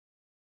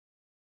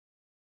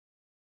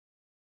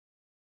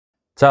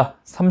자,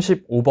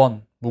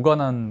 35번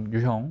무관한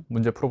유형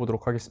문제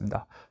풀어보도록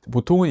하겠습니다.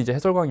 보통은 이제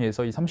해설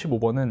강의에서 이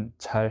 35번은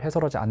잘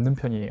해설하지 않는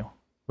편이에요.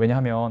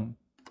 왜냐하면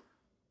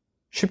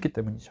쉽기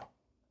때문이죠.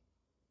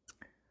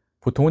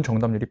 보통은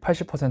정답률이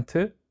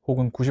 80%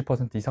 혹은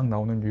 90% 이상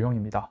나오는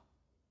유형입니다.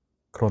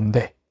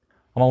 그런데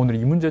아마 오늘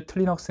이 문제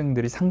틀린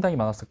학생들이 상당히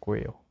많았을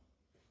거예요.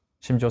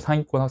 심지어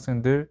상위권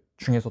학생들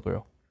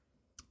중에서도요.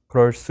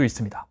 그럴 수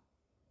있습니다.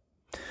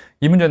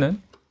 이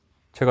문제는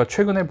제가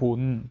최근에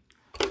본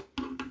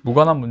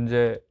무관한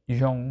문제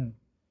유형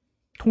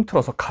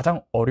통틀어서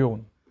가장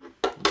어려운,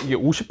 이게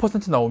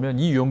 50% 나오면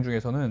이 유형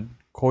중에서는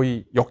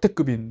거의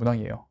역대급인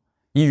문항이에요.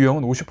 이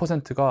유형은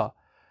 50%가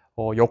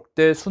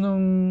역대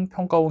수능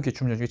평가원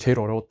기출문제 중에 제일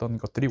어려웠던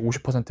것들이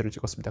 50%를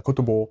찍었습니다.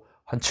 그것도 뭐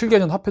한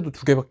 7개년 합해도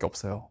 2개밖에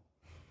없어요.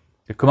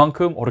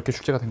 그만큼 어렵게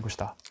출제가 된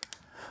것이다.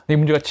 이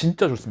문제가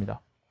진짜 좋습니다.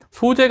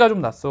 소재가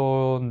좀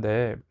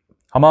낯선데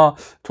아마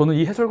저는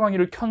이 해설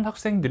강의를 켠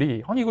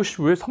학생들이 아니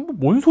이것이 왜 3번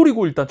뭔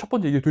소리고, 일단 첫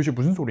번째 이게 도대체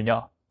무슨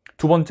소리냐,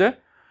 두 번째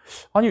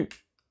아니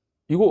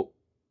이거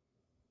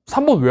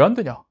 3번 왜 안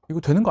되냐, 이거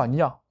되는 거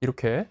아니냐,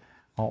 이렇게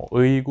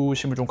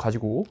의구심을 좀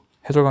가지고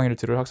해설 강의를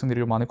들을 학생들이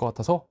좀 많을 것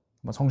같아서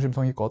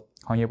성심성의껏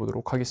강의해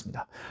보도록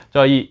하겠습니다.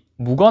 자, 이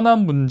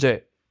무관한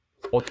문제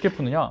어떻게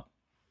푸느냐,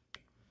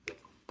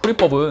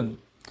 풀이법은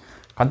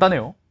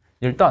간단해요.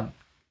 일단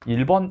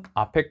 1번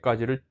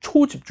앞에까지를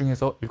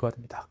초집중해서 읽어야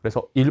됩니다.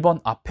 그래서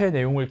 1번 앞에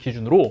내용을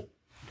기준으로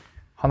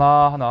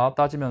하나하나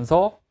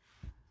따지면서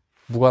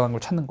무관한 걸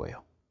찾는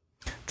거예요.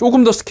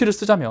 조금 더 스킬을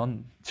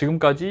쓰자면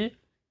지금까지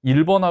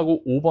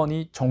 1번하고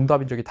 5번이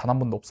정답인 적이 단 한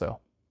번도 없어요.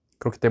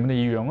 그렇기 때문에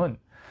이 유형은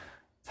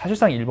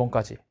사실상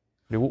 1번까지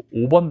그리고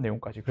 5번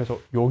내용까지, 그래서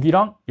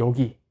여기랑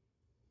여기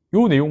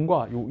요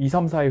내용과 요 2,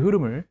 3, 4의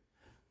흐름을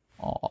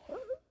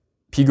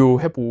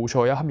비교해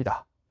보셔야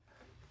합니다.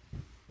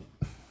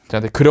 자,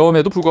 근데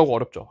그럼에도 불구하고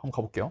어렵죠. 한번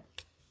가볼게요.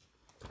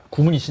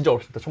 구문이 진짜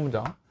어렵습니다. 첫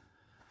문장.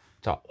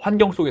 자,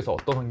 환경 속에서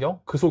어떤 환경?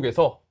 그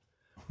속에서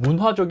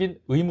문화적인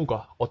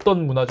의무가,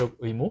 어떤 문화적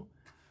의무?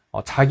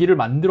 자기를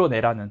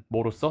만들어내라는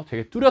뭐로서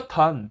되게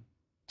뚜렷한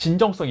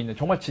진정성 있는,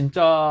 정말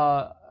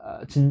진짜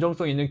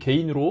진정성 있는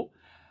개인으로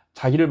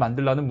자기를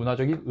만들라는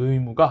문화적인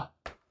의무가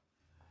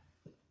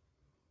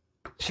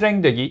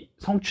실행되기,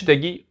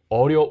 성취되기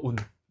어려운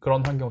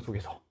그런 환경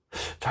속에서.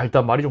 자,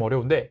 일단 말이 좀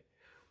어려운데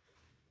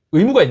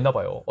의무가 있나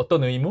봐요.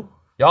 어떤 의무?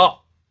 야,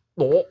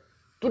 너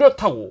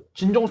뚜렷하고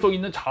진정성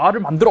있는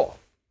자아를 만들어,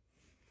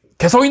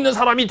 개성 있는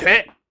사람이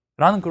돼!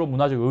 라는 그런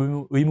문화적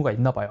의무가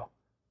있나 봐요.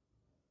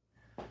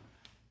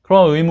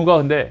 그런 의무가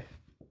근데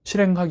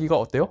실행하기가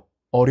어때요?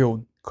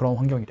 어려운 그런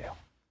환경이래요.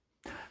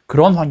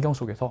 그런 환경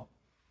속에서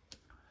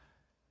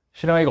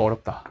실행하기가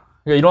어렵다.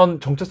 그러니까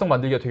이런 정체성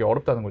만들기가 되게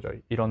어렵다는 거죠.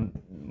 이런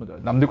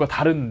남들과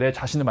다른 내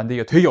자신을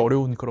만들기가 되게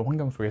어려운 그런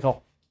환경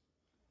속에서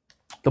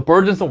The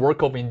burdensome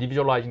work of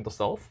individualizing the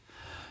self,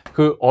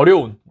 그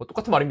어려운, 뭐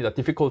똑같은 말입니다.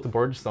 difficult,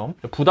 burdensome,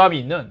 부담이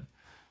있는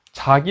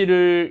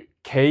자기를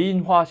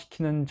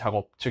개인화시키는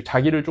작업, 즉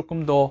자기를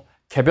조금 더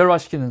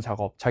개별화시키는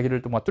작업,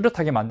 자기를 또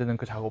뚜렷하게 만드는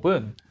그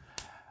작업은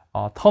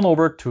turn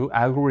over to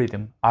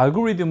algorithm,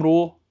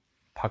 알고리즘으로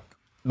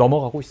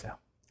넘어가고 있어요.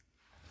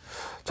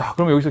 자,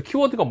 그럼 여기서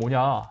키워드가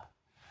뭐냐?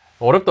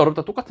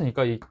 어렵다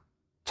똑같으니까 이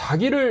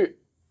자기를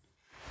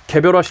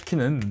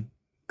개별화시키는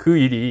그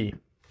일이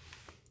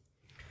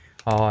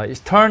is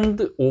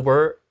turned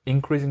over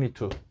increasingly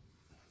to,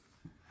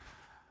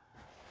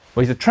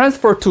 이제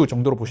transfer to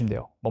정도로 보시면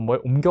돼요. 뭐에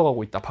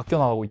옮겨가고 있다,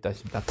 바뀌어나가고 있다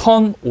했습니다.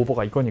 turn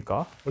over가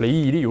이거니까 원래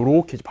이 일이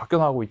이렇게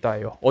바뀌어나가고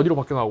있다예요. 어디로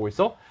바뀌어나가고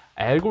있어?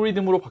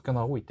 알고리즘으로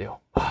바뀌어나가고 있대요.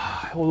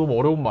 너무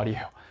어려운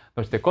말이에요.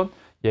 어쨌든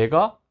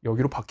얘가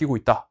여기로 바뀌고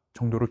있다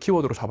정도를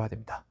키워드로 잡아야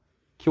됩니다.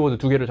 키워드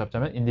두 개를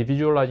잡자면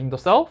individualizing the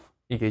self,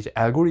 이게 이제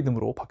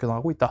알고리즘으로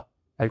바뀌어나가고 있다,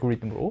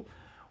 알고리즘으로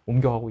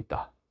옮겨가고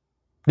있다.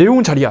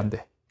 내용은 잘 이해 안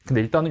돼. 근데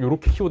일단은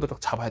이렇게 키워드를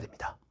딱 잡아야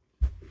됩니다.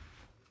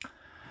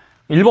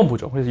 1번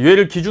보죠. 그래서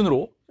얘를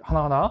기준으로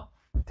하나하나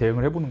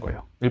대응을 해보는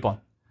거예요. 1번.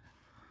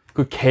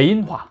 그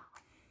개인화.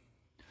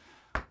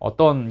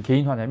 어떤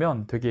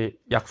개인화냐면 되게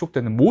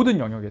약속되는 모든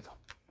영역에서,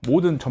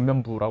 모든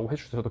전면부라고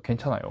해주셔도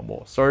괜찮아요.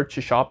 뭐 search,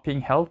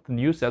 shopping, health,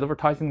 news,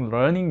 advertising,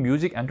 learning,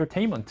 music,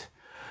 entertainment.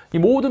 이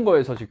모든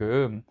거에서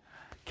지금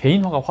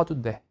개인화가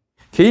화두인데,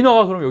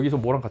 개인화가 그럼 여기서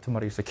뭐랑 같은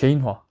말이겠어요?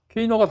 개인화.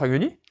 개인화가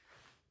당연히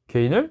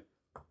개인을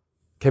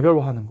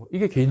개별화하는 거,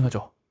 이게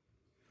개인화죠.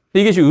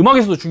 근데 이게 지금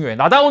음악에서도 중요해.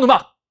 나다운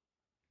음악,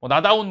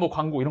 나다운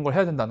광고 이런 걸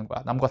해야 된다는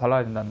거야. 남과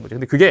달라야 된다는 거지.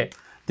 근데 그게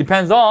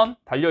depends on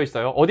달려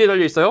있어요. 어디에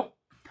달려 있어요?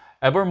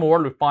 ever more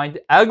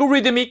refined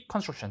algorithmic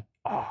construction.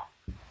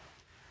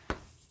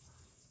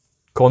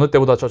 그 어느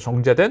때보다 더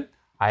정제된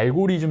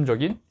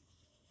알고리즘적인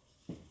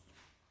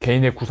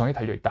개인의 구성이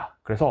달려 있다.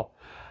 그래서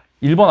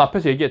 1번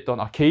앞에서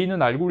얘기했던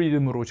개인은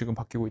알고리즘으로 지금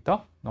바뀌고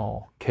있다.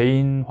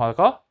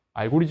 개인화가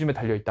알고리즘에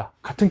달려있다.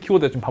 같은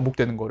키워드가 좀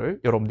반복되는 거를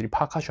여러분들이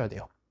파악하셔야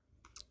돼요.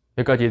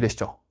 여기까지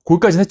이해되시죠?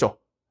 거기까지는 했죠?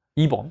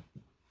 2번.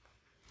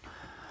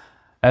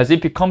 As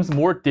it becomes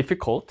more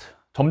difficult,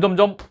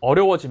 점점점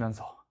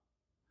어려워지면서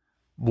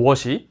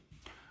무엇이?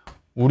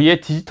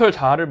 우리의 디지털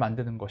자아를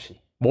만드는 것이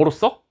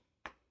뭐로써?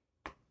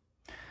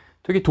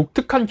 되게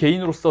독특한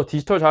개인으로서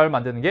디지털 자아를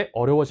만드는 게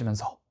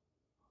어려워지면서,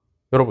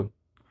 여러분,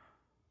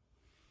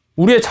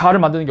 우리의 자아를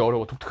만드는 게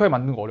어려워. 독특하게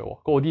만드는 거 어려워.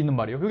 그거 어디 있는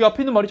말이에요? 여기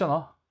앞에 있는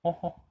말이잖아.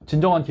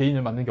 진정한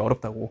개인을 만드는 게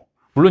어렵다고.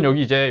 물론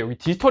여기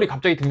디지털이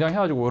갑자기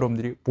등장해가지고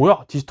여러분들이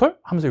뭐야 디지털?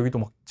 하면서 여기도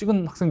막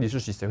찍은 학생도 있을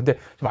수 있어요. 근데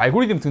지금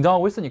알고리즘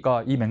등장하고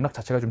있으니까 이 맥락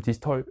자체가 좀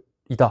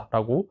디지털이다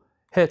라고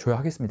해줘야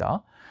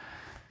하겠습니다.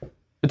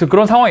 여튼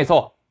그런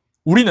상황에서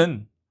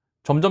우리는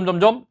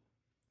점점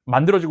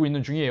만들어지고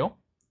있는 중이에요.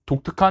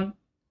 독특한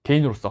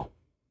개인으로서.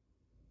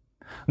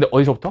 근데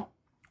어디서부터?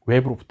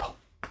 외부로부터.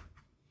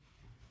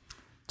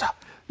 자,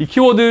 이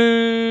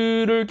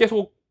키워드를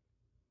계속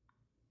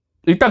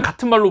일단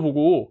같은 말로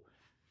보고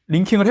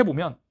링킹을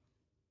해보면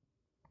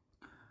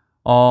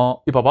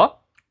이 봐봐.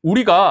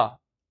 우리가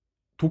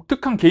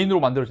독특한 개인으로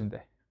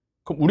만들어진대.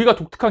 그럼 우리가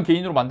독특한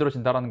개인으로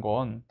만들어진다라는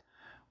건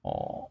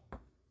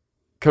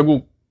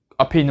결국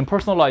앞에 있는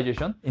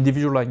personalization,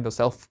 individualizing the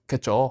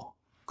self겠죠.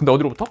 근데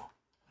어디로부터?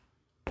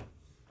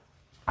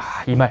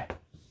 이 말.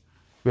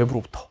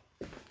 외부로부터.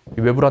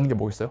 이 외부라는 게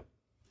뭐겠어요?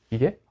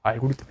 이게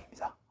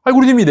알고리즘입니다.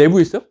 알고리즘이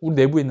내부에 있어요? 우리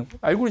내부에 있는 거?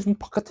 알고리즘은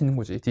바깥에 있는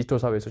거지. 디지털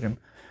사회에서 지금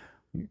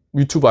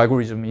유튜브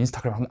알고리즘,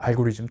 인스타그램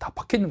알고리즘 다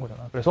밖에 있는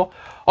거잖아. 그래서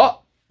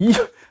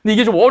근데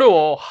이게 좀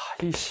어려워.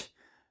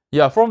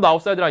 야, from the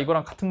outside랑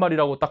이거랑 같은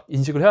말이라고 딱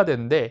인식을 해야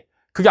되는데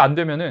그게 안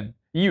되면은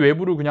이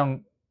외부를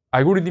그냥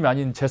알고리즘이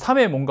아닌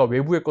제3의 뭔가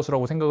외부의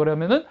것이라고 생각을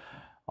하면은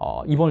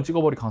 2번을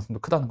찍어버릴 가능성도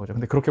크다는 거죠.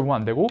 근데 그렇게 보면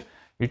안 되고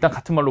일단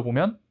같은 말로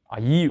보면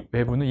이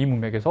외부는 이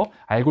문맥에서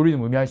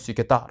알고리즘 의미할 수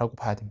있겠다라고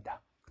봐야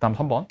됩니다. 그 다음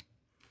 3번.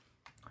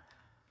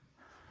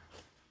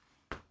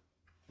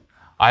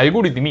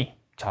 알고리즘이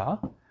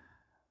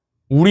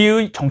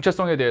우리의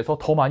정체성에 대해서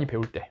더 많이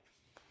배울 때,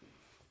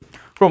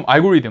 그럼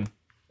알고리즘,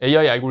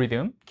 AI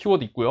알고리즘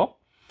키워드 있고요.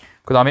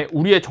 그 다음에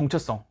우리의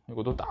정체성,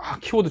 이것도 딱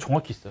키워드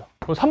정확히 있어요.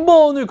 그럼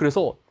 3번을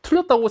그래서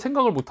틀렸다고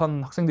생각을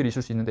못하는 학생들이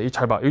있을 수 있는데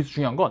잘 봐. 여기서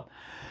중요한 건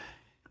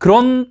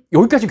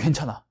여기까지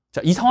괜찮아. 자,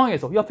 이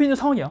상황에서 이 앞에 있는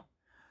상황이야.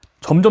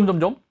 점점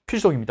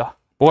필수적입니다.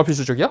 뭐가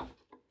필수적이야?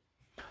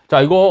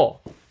 자,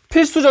 이거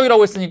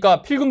필수적이라고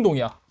했으니까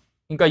필금동이야.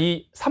 그러니까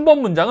이 3번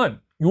문장은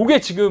요게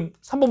지금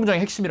 3번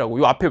문장의 핵심이라고.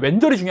 요 앞에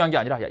웬절이 중요한 게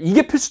아니라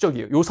이게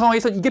필수적이에요. 요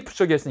상황에서 이게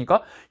필수적이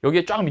했으니까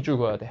여기에 쫙 밑줄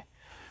그어야 돼.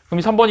 그럼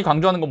이 3번이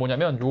강조하는 건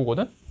뭐냐면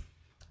요거거든.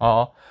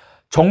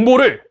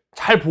 정보를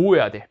잘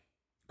보호해야 돼.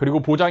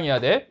 그리고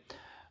보장해야 돼.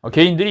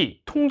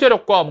 개인들이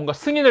통제력과 뭔가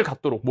승인을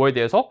갖도록 뭐에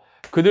대해서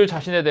그들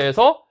자신에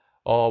대해서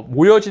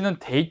모여지는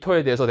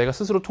데이터에 대해서 내가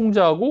스스로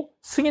통제하고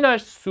승인할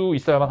수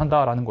있어야만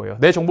한다라는 거예요.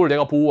 내 정보를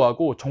내가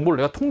보호하고 정보를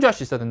내가 통제할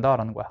수 있어야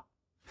된다라는 거야.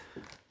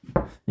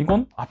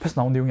 이건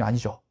앞에서 나온 내용이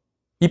아니죠.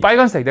 이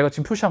빨간색 내가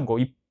지금 표시한 거,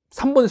 이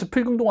 3번에서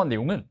필금동한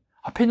내용은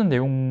앞에 있는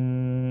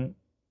내용에서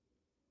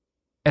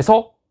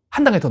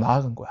한 단계 더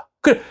나아간 거야.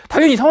 그래,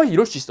 당연히 이 상황에서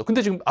이럴 수 있어.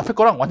 근데 지금 앞에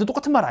거랑 완전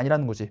똑같은 말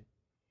아니라는 거지.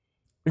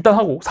 일단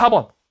하고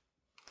 4번.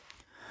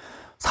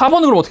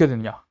 4번은 그럼 어떻게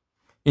되느냐?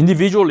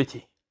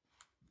 individuality.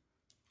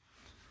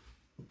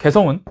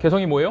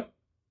 개성이 뭐예요?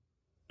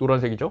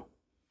 노란색이죠.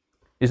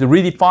 is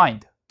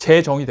redefined.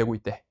 재정의되고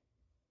있대.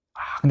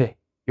 근데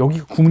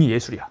여기 구문이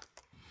예술이야.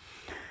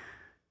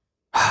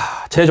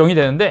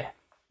 재정의되는데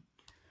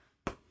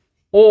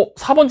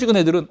 4번 찍은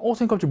애들은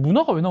선생님 갑자기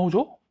문화가 왜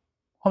나오죠?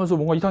 하면서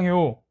뭔가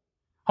이상해요.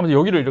 하면서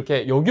여기를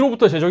이렇게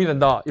여기로부터 재정이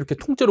된다. 이렇게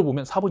통째로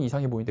보면 4번이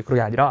이상해 보이는데 그게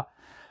아니라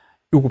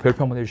요거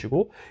별표 한번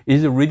해주시고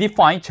is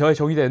redefined.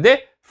 재정이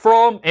되는데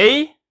from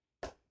A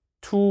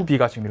to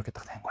B가 지금 이렇게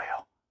딱 되는 거예요.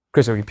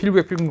 그래서 여기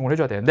필부액 필금동을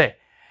해줘야 되는데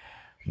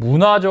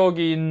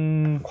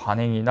문화적인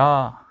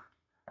관행이나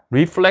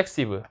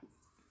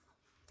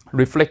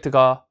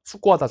reflect가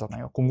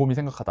숙고하다잖아요. 곰곰이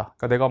생각하다.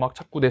 그러니까 내가 막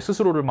자꾸 내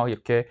스스로를 막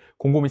이렇게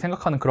곰곰이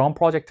생각하는 그런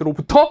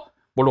프로젝트로부터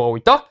뭘로 가고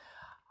있다?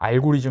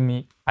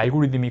 알고리즘이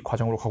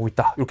과정으로 가고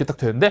있다. 이렇게 딱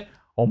되는데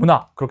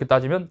어머나 그렇게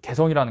따지면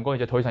개성이라는 건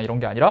이제 더 이상 이런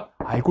게 아니라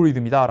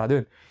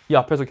알고리즘이다라는 이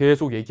앞에서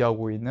계속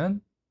얘기하고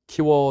있는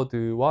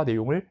키워드와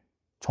내용을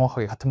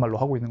정확하게 같은 말로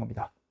하고 있는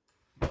겁니다.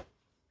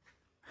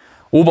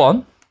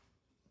 5번.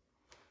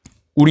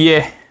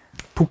 우리의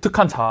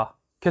독특한 자아,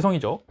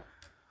 개성이죠.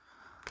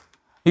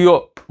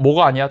 이거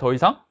뭐가 아니야 더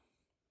이상?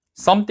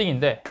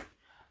 something인데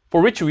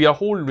for which we are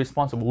wholly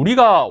responsible.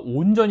 우리가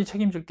온전히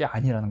책임질 게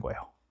아니라는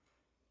거예요.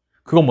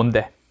 그건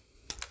뭔데?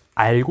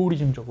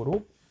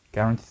 알고리즘적으로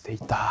guaranteed 돼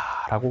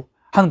있다라고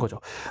하는 거죠.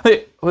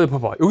 근데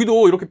봐봐.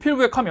 여기도 이렇게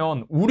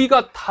필부액하면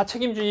우리가 다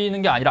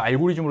책임지는 게 아니라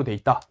알고리즘으로 돼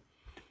있다.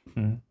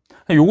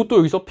 요것도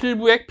여기서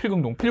필부액,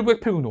 필금동.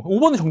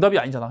 5번은 정답이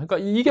아니잖아. 그러니까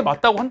이게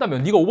맞다고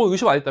한다면 네가 5번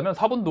의심 안 했다면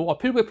 4번도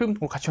필부액,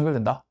 필금동으로 같이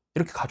연결된다.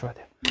 이렇게 가져야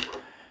돼요.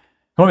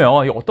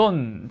 그러면 이게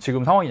어떤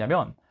지금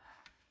상황이냐면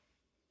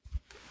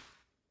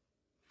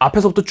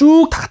앞에서부터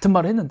쭉 다 같은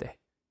말을 했는데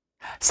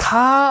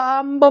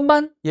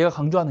 3번만 얘가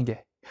강조하는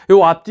게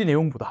요 앞뒤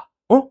내용보다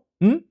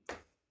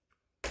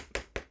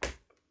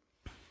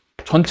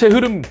전체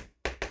흐름의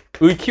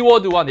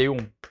키워드와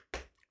내용,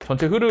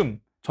 전체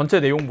흐름, 전체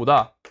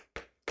내용보다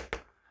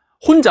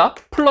혼자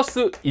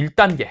플러스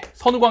 1단계,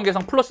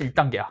 선후관계상 플러스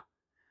 1단계야.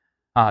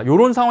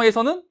 요런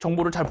상황에서는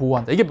정보를 잘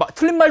보호한다. 이게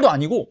틀린 말도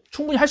아니고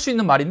충분히 할 수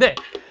있는 말인데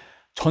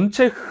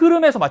전체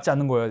흐름에서 맞지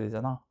않는 거여야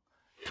되잖아.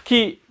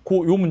 특히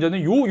요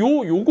문제는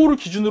요거를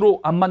기준으로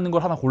안 맞는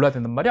걸 하나 골라야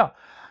된단 말이야.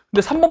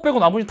 근데 3번 빼고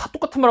나머지는 다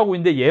똑같은 말 하고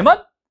있는데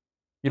얘만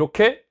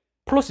이렇게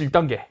플러스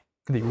 1단계.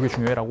 근데 이게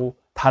중요해라고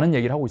다른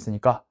얘기를 하고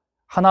있으니까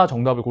하나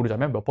정답을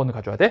고르자면 몇 번을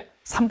가져야 돼?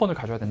 3번을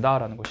가져야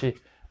된다라는 것이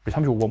우리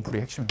 35번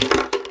풀이의 핵심입니다.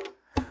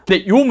 근데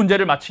이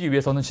문제를 맞히기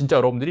위해서는 진짜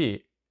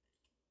여러분들이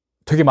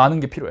되게 많은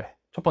게 필요해.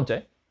 첫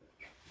번째,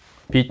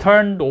 be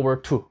turned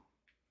over to.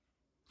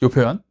 이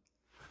표현.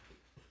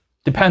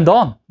 depend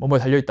on. 뭐뭐에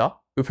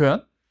달려있다. 이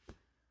표현.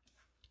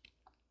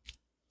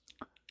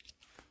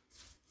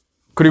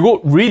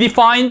 그리고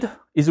redefined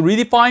is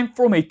redefined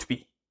from A to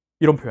B.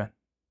 이런 표현.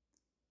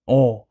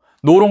 no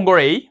longer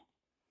A,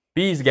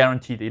 B is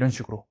guaranteed. 이런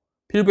식으로.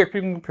 필부의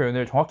필근도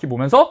표현을 정확히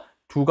보면서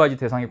두 가지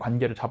대상의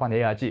관계를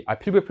잡아내야지,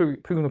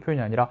 필부의 필근도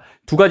표현이 아니라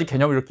두 가지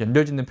개념을 이렇게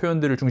연결짓는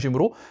표현들을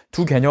중심으로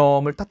두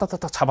개념을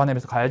딱딱딱딱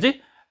잡아내면서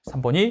가야지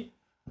 3번이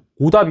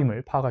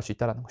오답임을 파악할 수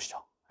있다는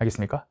것이죠.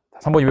 알겠습니까?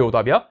 3번이 왜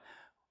오답이야?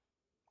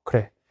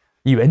 그래,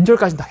 이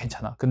왼절까지는 다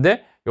괜찮아.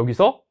 근데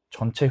여기서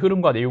전체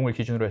흐름과 내용을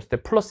기준으로 했을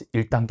때 플러스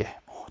 1단계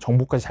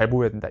정보까지 잘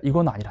보여야 된다.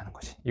 이건 아니라는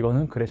거지.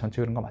 이거는 그래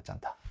전체 흐름과 맞지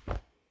않다.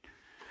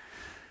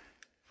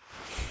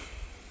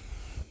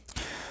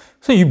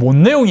 그래서 이게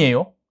뭔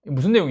내용이에요?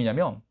 무슨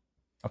내용이냐면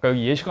아까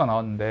여기 예시가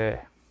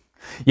나왔는데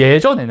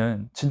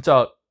예전에는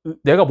진짜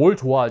내가 뭘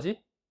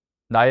좋아하지?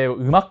 나의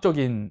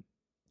음악적인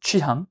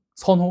취향,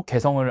 선호,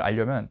 개성을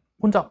알려면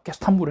혼자 계속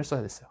탐구를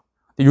했어야 됐어요.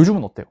 근데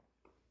요즘은 어때요?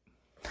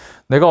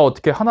 내가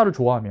어떻게 하나를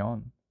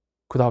좋아하면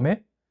그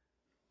다음에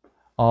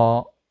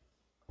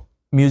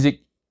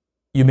music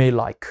you may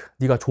like,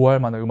 네가 좋아할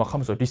만한 음악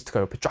하면서 리스트가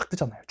옆에 쫙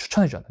뜨잖아요.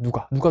 추천해 주잖아요.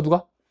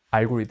 누가?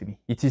 알고리즘이,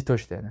 이 디지털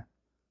시대에는.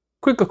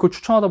 그러니까 그걸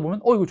추천하다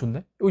보면 이거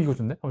좋네? 이거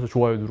좋네? 하면서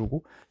좋아요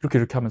누르고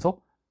이렇게 하면서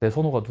내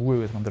선호가 누구에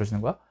의해서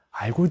만들어지는 거야?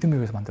 알고리즘에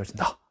의해서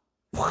만들어진다.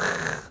 와,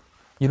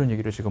 이런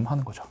얘기를 지금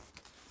하는 거죠.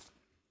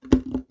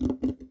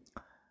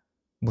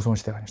 무서운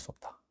시대가 아닐 수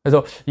없다.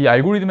 그래서 이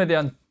알고리즘에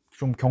대한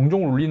좀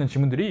경종을 울리는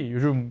지문들이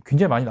요즘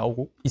굉장히 많이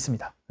나오고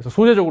있습니다. 그래서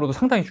소재적으로도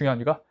상당히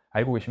중요하니까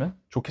알고 계시면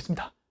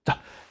좋겠습니다.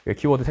 자,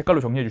 키워드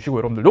색깔로 정리해 주시고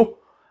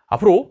여러분들도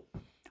앞으로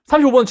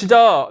 35번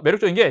진짜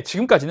매력적인 게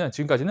지금까지는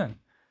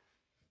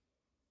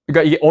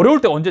그러니까 이게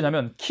어려울 때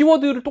언제냐면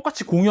키워드를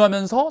똑같이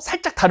공유하면서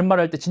살짝 다른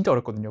말을 할 때 진짜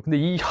어렵거든요. 근데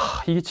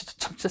이게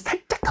진짜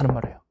살짝 다른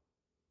말이에요.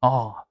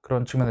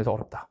 그런 측면에서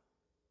어렵다.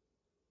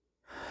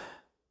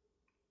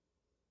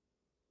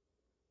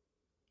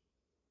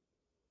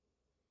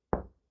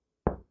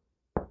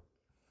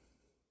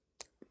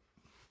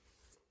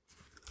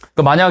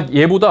 그러니까 만약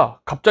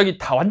얘보다 갑자기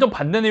다 완전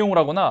반대 내용을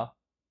하거나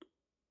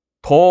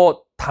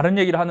더 다른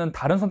얘기를 하는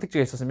다른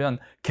선택지가 있었으면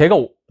걔가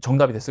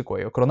정답이 됐을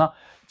거예요. 그러나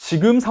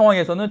지금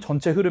상황에서는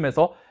전체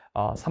흐름에서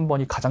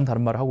 3번이 가장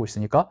다른 말을 하고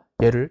있으니까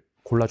얘를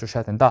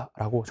골라주셔야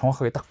된다라고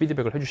정확하게 딱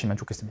피드백을 해주시면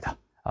좋겠습니다.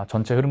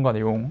 전체 흐름과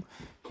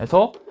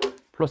내용에서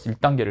플러스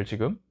 1단계를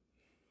지금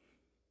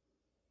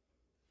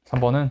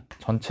 3번은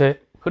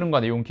전체 흐름과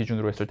내용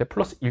기준으로 했을 때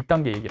플러스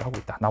 1단계 얘기를 하고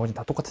있다. 나머지는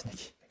다 똑같은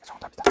얘기.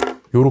 정답이다.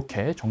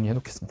 이렇게 정리해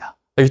놓겠습니다.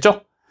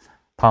 알겠죠?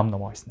 다음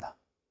넘어가겠습니다.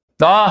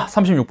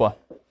 36번.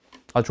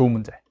 좋은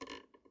문제.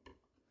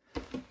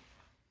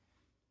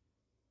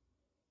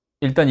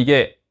 일단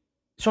이게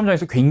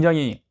시험장에서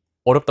굉장히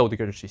어렵다고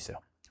느껴질 수 있어요.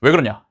 왜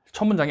그러냐?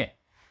 첫 문장에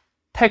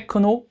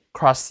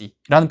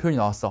테크노크라시라는 표현이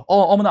나왔어.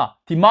 어머나,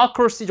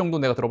 디모크라시 정도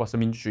내가 들어봤어,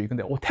 민주주의.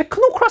 근데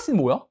테크노크라시는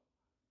뭐야?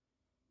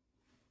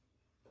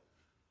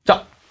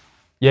 자,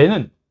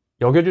 얘는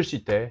여겨질 수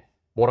있대.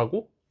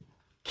 뭐라고?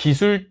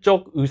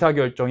 기술적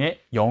의사결정에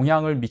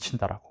영향을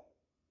미친다라고.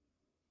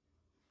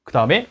 그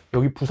다음에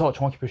여기 부서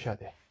정확히 표시해야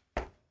돼.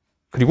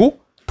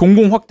 그리고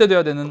동공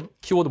확대돼야 되는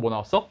키워드 뭐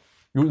나왔어?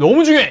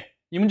 너무 중요해!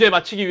 이 문제에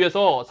맞히기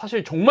위해서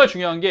사실 정말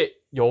중요한 게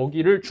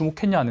여기를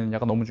주목했냐는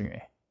약간 너무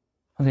중요해.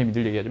 선생님이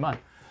늘 얘기하지만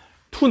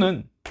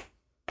to는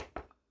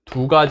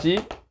두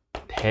가지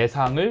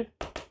대상을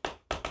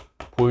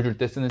보여줄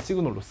때 쓰는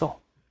시그널로 써.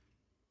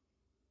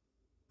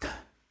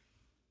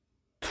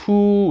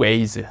 two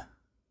ways,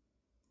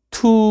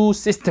 two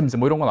systems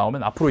뭐 이런 거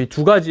나오면 앞으로 이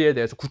두 가지에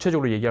대해서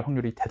구체적으로 얘기할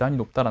확률이 대단히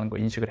높다는 거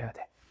인식을 해야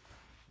돼.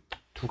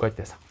 두 가지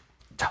대상.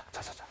 자.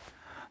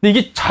 근데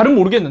이게 잘은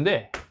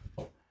모르겠는데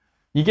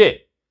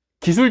이게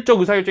기술적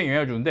의사결정에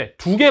영향을 주는데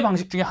두 개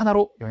방식 중에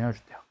하나로 영향을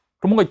준대요.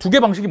 그럼 뭔가 두 개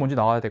방식이 뭔지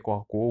나와야 될 것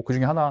같고 그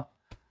중에 하나로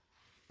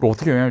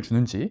어떻게 영향을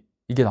주는지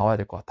이게 나와야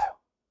될 것 같아요.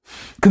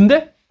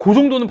 근데 그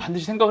정도는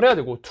반드시 생각을 해야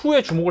되고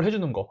 2에 주목을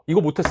해주는 거 이거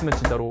못했으면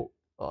진짜로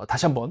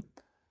다시 한번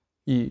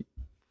이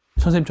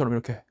선생님처럼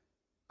이렇게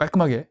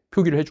깔끔하게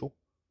표기를 해줘.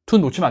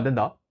 2는 놓치면 안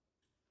된다.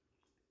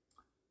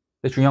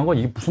 근데 중요한 건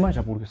이게 무슨 말인지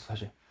잘 모르겠어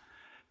사실.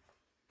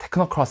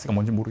 테크노크라시가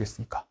뭔지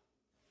모르겠으니까.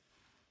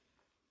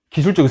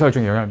 기술적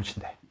의사결정에 영향을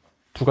미친대.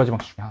 두 가지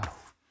방식 중에 하나로.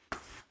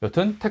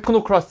 여튼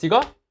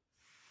테크노크라시가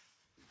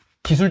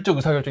기술적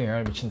의사결정에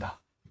영향을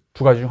미친다.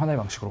 두 가지 중 하나의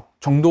방식으로.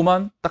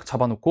 정도만 딱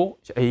잡아놓고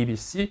이제 A, B,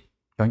 C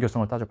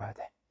연결성을 따져봐야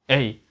돼.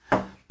 A.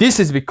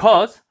 This is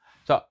because.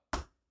 자,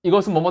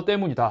 이것은 뭐뭐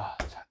때문이다.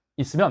 자,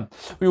 있으면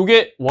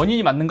이게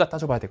원인이 맞는가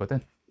따져봐야 되거든.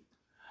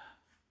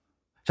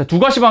 자, 두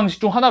가지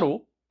방식 중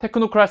하나로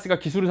테크노크라시가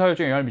기술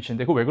의사결정에 영향을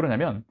미치는데 그거 왜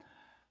그러냐면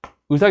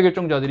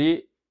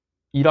의사결정자들이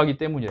일하기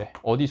때문이래.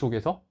 어디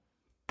속에서?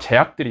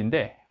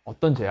 제약들인데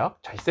어떤 제약?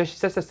 자,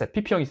 셋,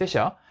 PP형이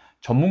셋이야.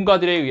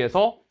 전문가들에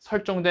의해서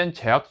설정된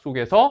제약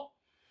속에서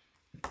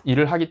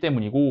일을 하기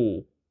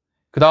때문이고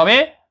그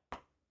다음에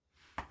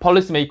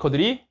폴리시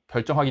메이커들이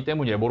결정하기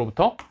때문이래.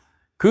 뭐로부터?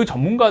 그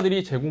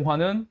전문가들이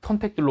제공하는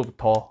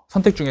선택들로부터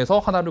선택 중에서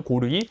하나를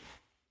고르기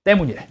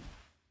때문이래.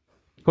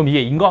 그럼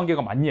이게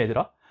인과관계가 맞니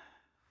얘들아?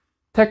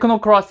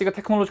 테크노크라시가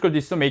테크놀로지컬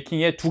디시전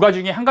메이킹에 두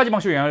가지 중에 한 가지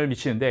방식으로 영향을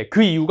미치는데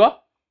그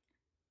이유가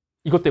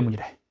이것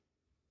때문이래.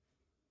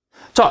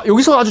 자,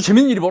 여기서 아주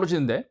재밌는 일이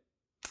벌어지는데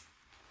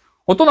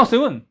어떤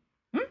학생은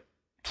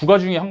두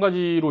가지 중에 한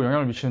가지로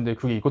영향을 미치는데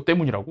그게 이것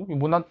때문이라고?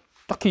 뭐 난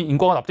딱히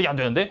인과가 납득이 안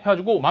되는데?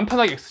 해가지고 맘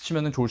편하게 X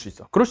치면 좋을 수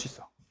있어. 그럴 수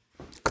있어.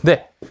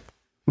 근데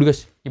우리가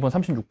이번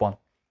 36번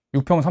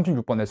 6평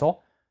 36번에서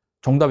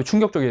정답이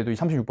충격적이어도 이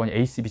 36번이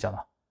A, C,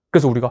 B잖아.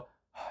 그래서 우리가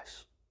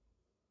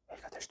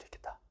A가 될 수도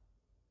있겠다.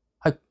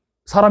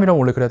 사람이라면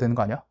원래 그래야 되는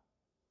거 아니야?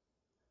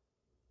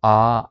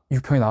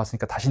 6평이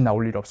나왔으니까 다시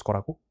나올 일이 없을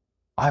거라고?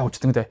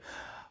 어쨌든 근데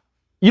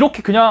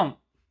이렇게 그냥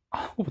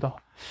그거보다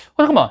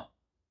잠깐만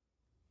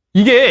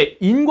이게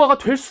인과가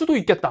될 수도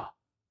있겠다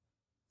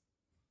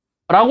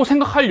라고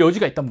생각할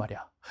여지가 있단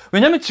말이야.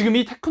 왜냐면 지금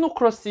이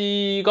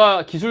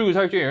테크노크라시가 기술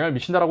의사결정에 영향을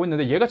미친다라고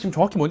했는데 얘가 지금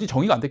정확히 뭔지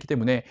정의가 안 됐기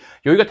때문에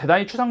여기가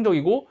대단히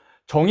추상적이고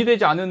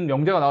정의되지 않은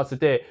명제가 나왔을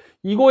때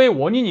이거의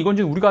원인이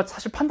이건지는 우리가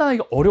사실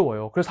판단하기가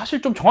어려워요. 그래서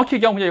사실 좀 정확히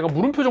얘기하면 그냥 얘가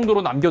물음표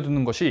정도로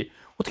남겨두는 것이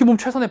어떻게 보면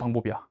최선의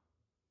방법이야.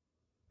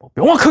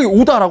 명확하게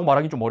오다라고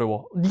말하기 좀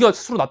어려워. 네가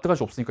스스로 납득할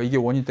수 없으니까 이게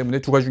원인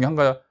때문에 두 가지 중에 한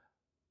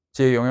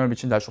가지에 영향을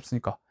미친다 알 수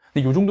없으니까.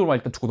 근데 이 정도로만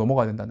일단 두고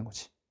넘어가야 된다는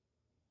거지.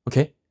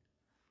 오케이?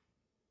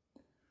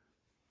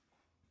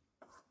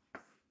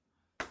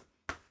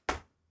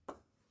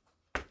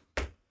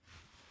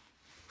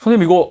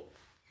 선생님 이거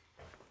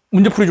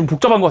문제풀이 좀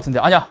복잡한 것 같은데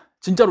아니야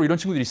진짜로 이런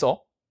친구들이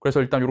있어.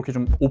 그래서 일단 이렇게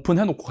좀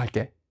오픈해놓고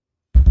갈게.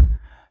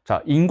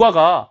 자,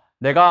 인과가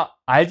내가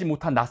알지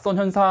못한 낯선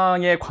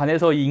현상에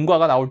관해서 이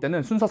인과가 나올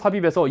때는 순서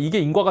삽입해서 이게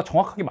인과가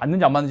정확하게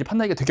맞는지 안 맞는지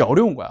판단하기가 되게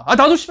어려운 거야.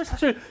 나도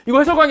사실 이거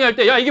해설 강의할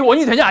때 야 이게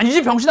원인이 되냐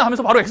아니지 병신아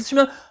하면서 바로 X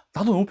치면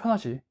나도 너무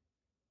편하지.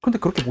 그런데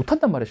그렇게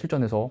못한단 말이야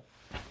실전에서.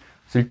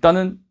 그래서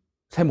일단은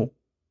세모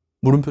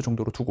물음표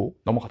정도로 두고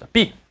넘어가자.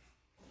 B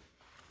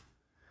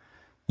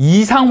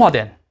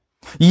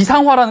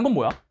이상화라는 건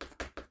뭐야?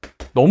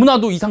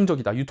 너무나도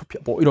이상적이다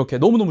유토피아 뭐 이렇게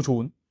너무너무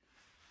좋은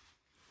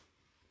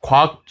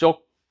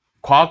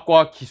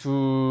과학과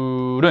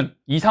기술은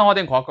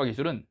이상화된 과학과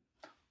기술은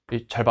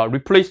잘 봐.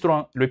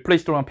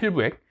 리플레이스드랑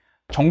필부액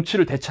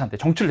정치를 대체한대.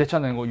 정치를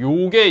대체하는 거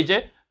요게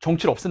이제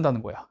정치를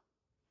없앤다는 거야.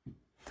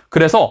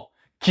 그래서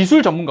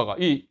기술 전문가가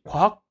이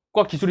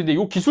과학과 기술인데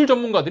이 기술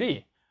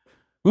전문가들이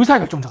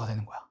의사결정자가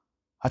되는 거야.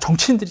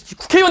 정치인들이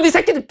국회의원들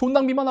새끼들 돈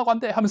낭비만 하고 안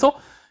돼 하면서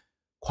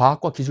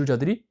과학과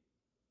기술자들이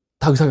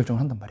다 의사결정을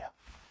한단 말이야.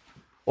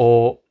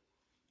 뭐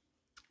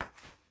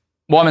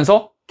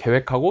하면서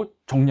계획하고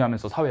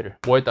정리하면서 사회를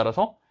뭐에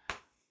따라서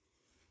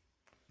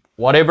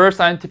whatever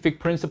scientific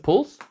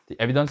principles the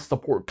evidence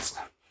supports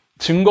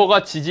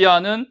증거가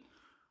지지하는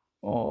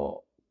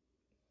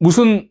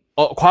무슨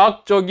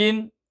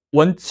과학적인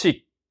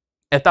원칙에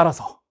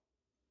따라서.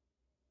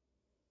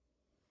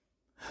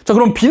 자,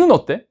 그럼 B는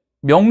어때?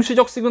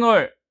 명시적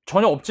시그널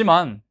전혀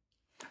없지만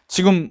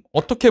지금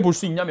어떻게 볼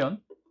수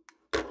있냐면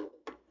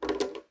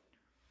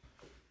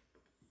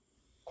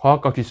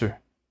과학과 기술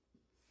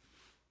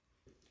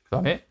그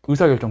다음에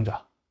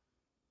의사결정자.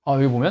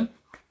 여기 보면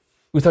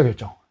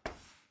의사결정.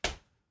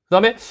 그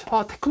다음에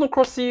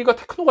테크노크라시가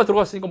테크노가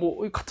들어갔으니까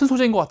뭐 같은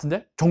소재인 것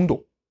같은데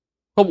정도.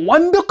 그러니까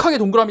완벽하게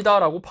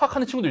동그라미다라고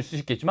파악하는 친구도 있을 수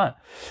있겠지만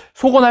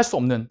속언할 수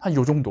없는 한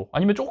요 정도.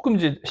 아니면 조금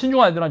이제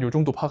신중한 애들은 한 요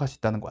정도 파악할 수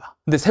있다는 거야.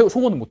 근데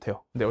속언은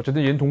못해요. 근데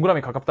어쨌든 얘는 동그라미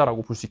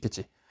가깝다라고 볼 수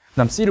있겠지.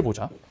 그다음 C를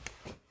보자.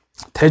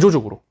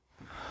 대조적으로.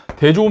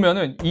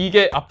 대조면은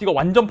이게 앞뒤가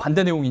완전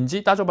반대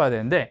내용인지 따져봐야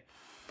되는데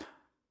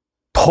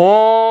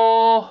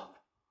더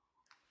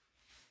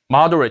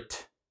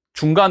moderate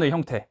중간의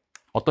형태.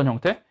 어떤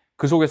형태?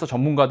 그 속에서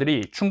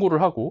전문가들이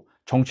충고를 하고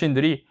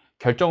정치인들이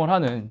결정을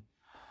하는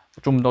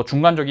좀 더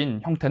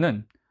중간적인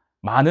형태는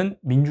많은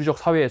민주적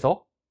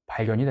사회에서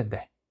발견이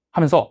된대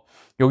하면서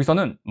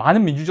여기서는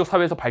많은 민주적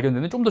사회에서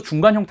발견되는 좀 더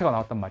중간 형태가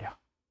나왔단 말이야.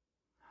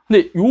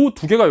 근데 요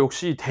두 개가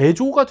역시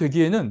대조가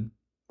되기에는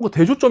뭔가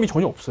대조점이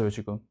전혀 없어요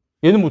지금.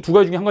 얘는 뭐 두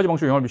가지 중에 한 가지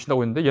방식으로 영향을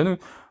미친다고 했는데 얘는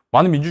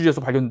많은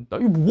민주주의에서 발견된다.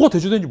 이거 뭐가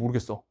대조되는지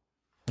모르겠어.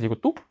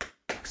 이것도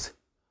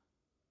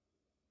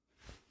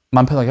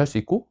맘 편하게 할 수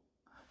있고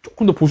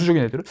조금 더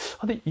보수적인 애들은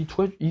근데 이 두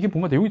가지 이게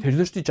뭔가 내용이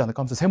대조될 수도 있지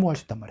않을까 하면서 세모할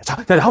수 있단 말이야.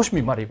 자, 내가 하고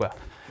싶은 말이 이거야.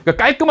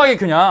 그러니까 깔끔하게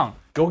그냥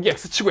여기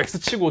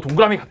X 치고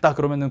동그라미 같다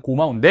그러면은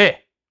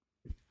고마운데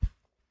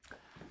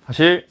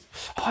사실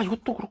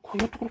이것도 그렇고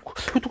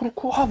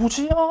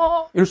뭐지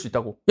이럴 수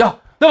있다고.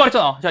 야, 내가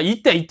말했잖아. 자,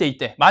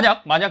 이때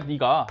만약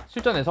네가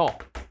실전에서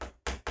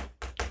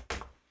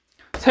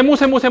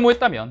세모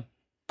했다면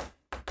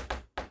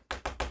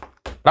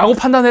라고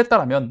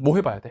판단했다라면 뭐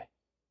해봐야 돼?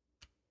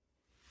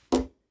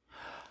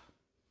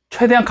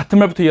 최대한 같은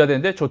말부터 이해해야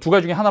되는데 저 두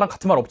가지 중에 하나랑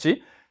같은 말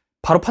없지.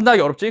 바로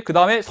판단하기 어렵지. 그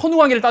다음에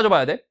선후관계를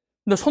따져봐야 돼.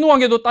 근데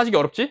선후관계도 따지기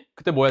어렵지.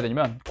 그때 뭐 해야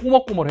되냐면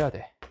꼬머꼬머를 해야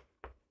돼.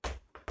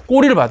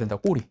 꼬리를 봐야 된다.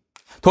 꼬리.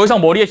 더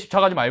이상 머리에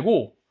집착하지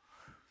말고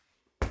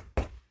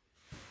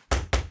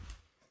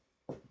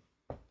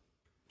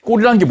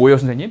꼬리라는 게 뭐예요,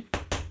 선생님?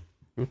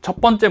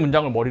 첫 번째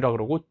문장을 머리라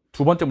그러고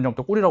두 번째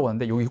문장부터 꼬리라고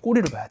하는데 여기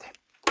꼬리를 봐야 돼.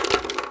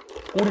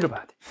 꼬리를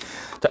봐야 돼.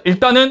 자,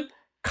 일단은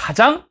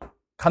가장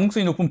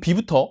가능성이 높은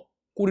B부터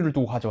꼬리를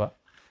두고 가져와.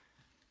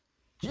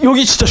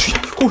 여기 진짜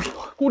중요해.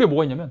 꼬리에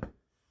뭐가 있냐면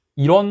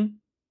이런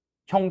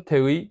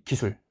형태의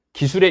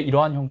기술의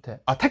이러한 형태.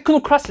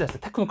 테크노크라시였어.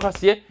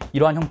 테크노크라시의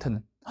이러한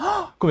형태는.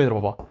 그럼 얘들아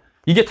봐봐.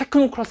 이게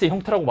테크노크라시의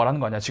형태라고 말하는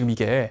거 아니야, 지금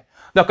이게.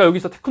 근데 아까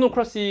여기서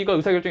테크노크라시가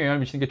의사결정에 영향을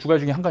미치는 게 두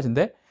가지 중에 한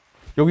가지인데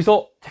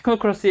여기서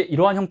테크노크라시의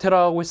이러한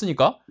형태라고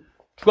했으니까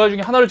두 가지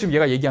중에 하나를 지금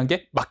얘가 얘기한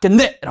게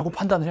맞겠네! 라고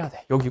판단을 해야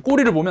돼. 여기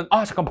꼬리를 보면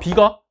잠깐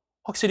B가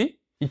확실히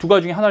이 두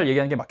가지 중에 하나를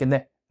얘기하는 게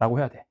맞겠네! 라고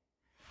해야 돼.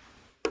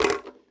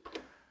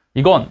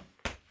 이건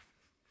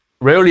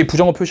rarely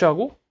부정어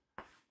표시하고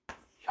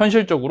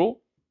현실적으로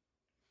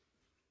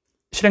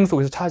실행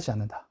속에서 차지하지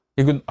않는다.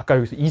 이건 아까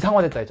여기서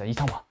이상화됐다 했잖아.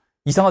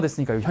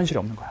 이상화됐으니까 여기 현실이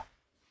없는 거야.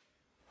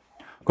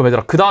 그럼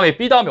얘들아 그 다음에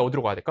B 다음에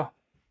어디로 가야 될까?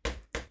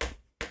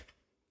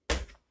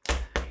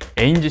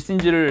 A인지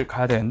C인지를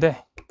가야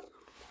되는데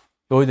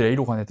너희들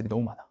A로 간 애들이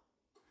너무 많아.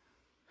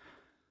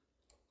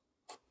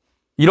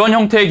 이런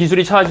형태의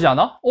기술이 찾아지지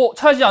않아?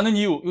 찾아지지 않은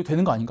이유 이거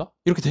되는 거 아닌가?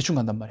 이렇게 대충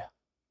간단 말이야.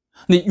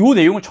 근데 이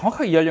내용을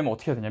정확하게 이해하려면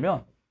어떻게 해야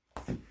되냐면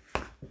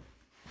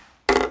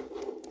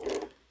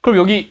그럼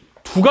여기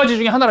두 가지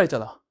중에 하나라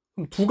했잖아.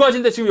 그럼 두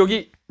가지인데 지금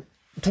여기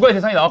두 가지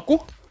대상이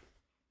나왔고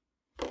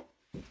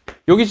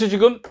여기서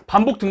지금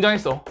반복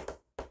등장했어.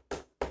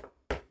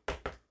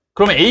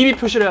 그러면 AB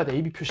표시를 해야 돼.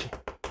 AB 표시.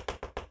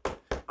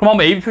 그럼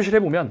한번 AB 표시를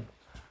해보면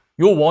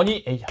요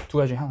원이 A야. 두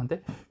가지 중에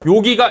하나인데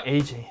여기가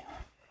AJ.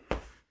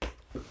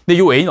 근데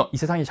요 A는 이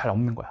세상에 잘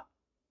없는 거야.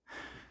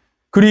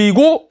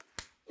 그리고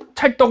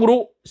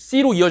찰떡으로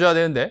C로 이어져야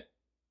되는데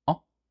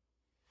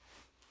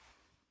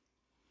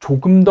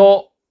조금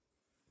더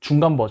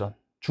중간 버전,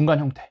 중간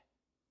형태.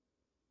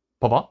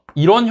 봐봐.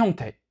 이런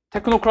형태,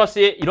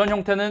 테크노크라시의 이런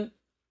형태는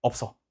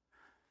없어.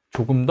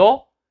 조금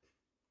더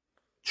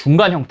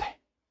중간 형태는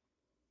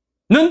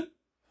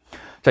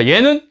자,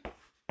 얘는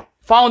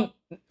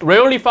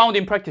rarely found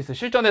in practice.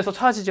 실전에서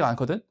찾아지지가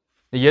않거든.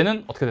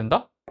 얘는 어떻게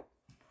된다?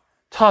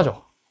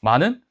 찾아져.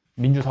 많은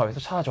민주사회에서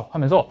찾아져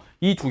하면서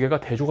이 두 개가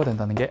대조가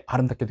된다는 게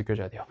아름답게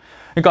느껴져야 돼요.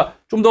 그러니까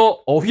좀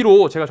더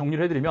어휘로 제가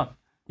정리를 해드리면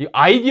이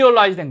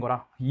아이디얼라이즈 된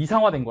거랑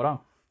이상화된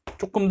거랑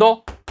조금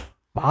더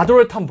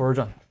moderate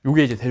버전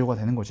요게 이제 대조가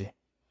되는 거지.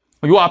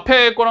 요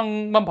앞에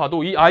거랑만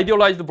봐도 이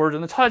아이디얼라이즈드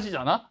버전은 찾아지지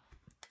않아?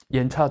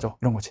 얘는 찾아져.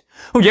 이런 거지.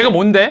 그럼 얘가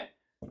뭔데?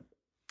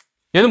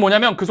 얘는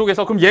뭐냐면 그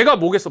속에서 그럼 얘가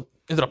뭐겠어?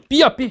 얘들아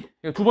B야 B.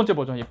 두 번째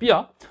버전이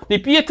B야. 근데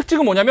이 B의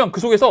특징은 뭐냐면 그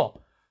속에서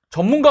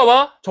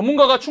전문가가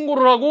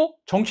충고를 하고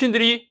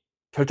정치인들이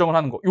결정을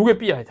하는 거. 요게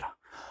B야 얘들아.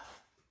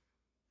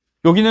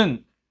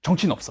 여기는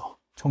정치인 없어.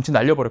 정치인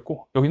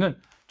날려버렸고 여기는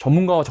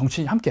전문가와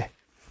정치인이 함께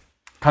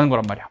가는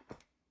거란 말이야.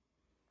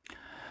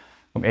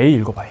 그럼 A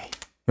읽어봐. A.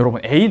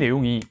 여러분 A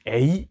내용이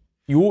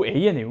요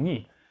A의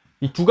내용이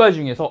이 두 가지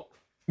중에서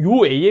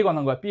요 A에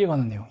관한 거야 B에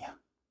관한 내용이야.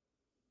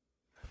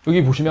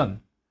 여기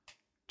보시면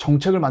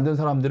정책을 만든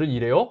사람들은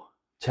이래요.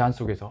 제안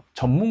속에서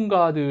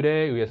전문가들에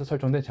의해서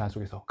설정된 제안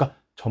속에서 그러니까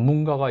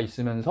전문가가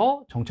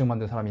있으면서 정책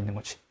만든 사람이 있는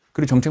거지.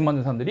 그리고 정책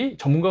만든 사람들이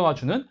전문가가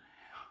주는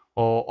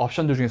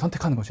옵션들 중에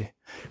선택하는 거지.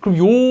 그럼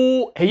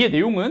요 A의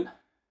내용은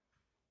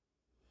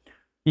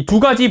이 두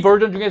가지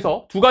버전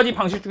중에서 두 가지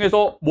방식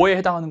중에서 뭐에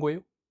해당하는 거예요?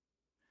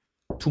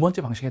 두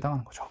번째 방식에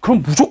해당하는 거죠.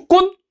 그럼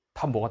무조건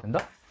답 뭐가 된다?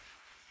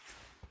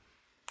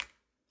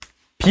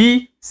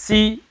 B,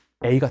 C,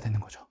 A가 되는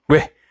거죠.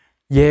 왜?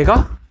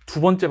 얘가 두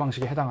번째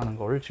방식에 해당하는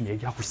거를 지금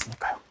얘기하고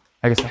있으니까요.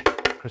 알겠어요?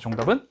 그래서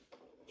정답은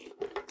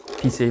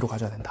B, C, A로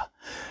가져야 된다.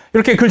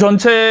 이렇게 글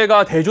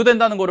전체가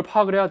대조된다는 거를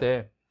파악을 해야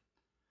돼.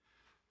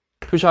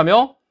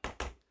 표시하며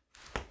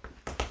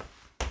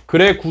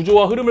글의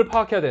구조와 흐름을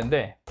파악해야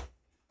되는데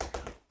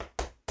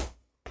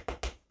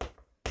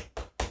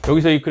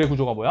여기서 이 글의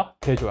구조가 뭐야?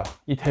 대조야.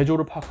 이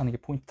대조를 파악하는 게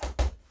포인트다.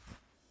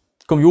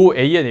 그럼 요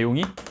A의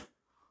내용이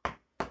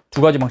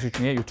두 가지 방식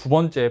중에 이 두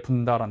번째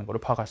분다라는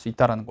거를 파악할 수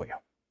있다라는 거예요.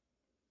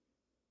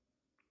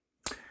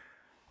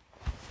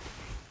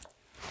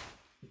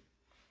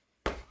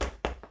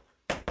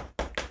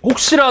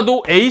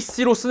 혹시라도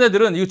AC로 쓴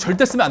애들은 이거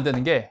절대 쓰면 안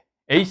되는 게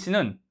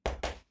AC는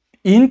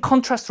in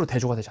contrast로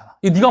대조가 되잖아.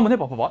 이거 네가 한번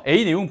해봐. 봐봐.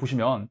 A 내용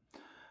보시면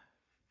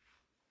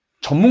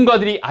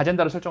전문가들이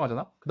아젠다를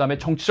설정하잖아. 그 다음에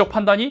정치적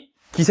판단이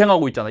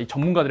기생하고 있잖아. 이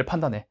전문가들의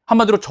판단에.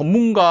 한마디로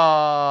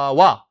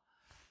전문가와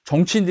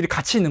정치인들이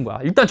같이 있는 거야.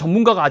 일단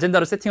전문가가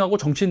아젠다를 세팅하고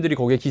정치인들이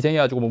거기에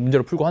기생해가지고 뭐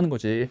문제를 풀고 하는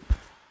거지.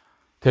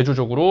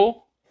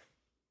 대조적으로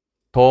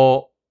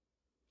더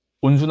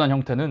온순한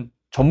형태는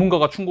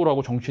전문가가 충고를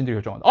하고 정치인들이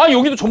결정한다.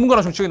 여기도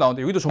전문가랑 정치인이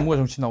나오는데 여기도 전문가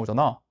정치인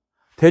나오잖아.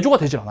 대조가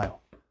되질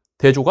않아요.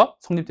 대조가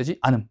성립되지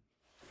않음.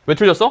 왜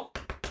틀렸어?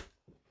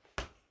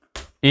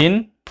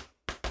 In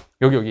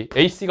여기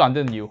AC가 안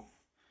되는 이유.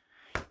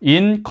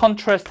 in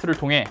contrast를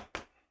통해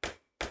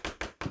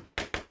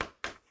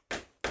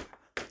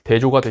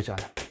대조가 되지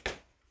않아.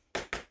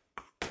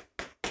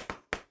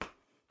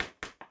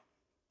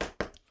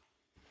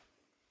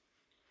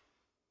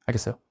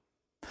 알겠어요?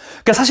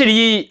 그러니까 사실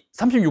이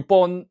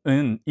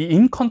 36번은 이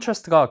in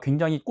contrast가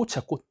굉장히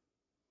꽃이야, 꽃.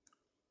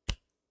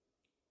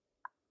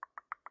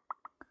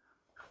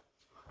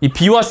 이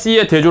B와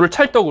C의 대조를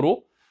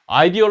찰떡으로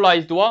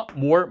idealized와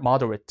more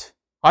moderate.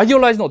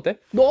 idealized는 어때?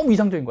 너무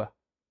이상적인 거야.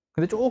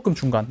 근데 조금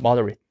중간,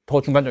 moderate.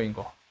 더 중간적인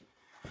거.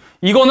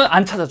 이거는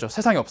안 찾아져.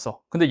 세상에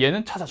없어. 근데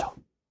얘는 찾아져.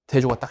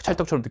 대조가 딱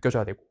찰떡처럼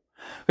느껴져야 되고.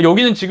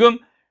 여기는 지금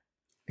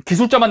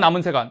기술자만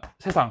남은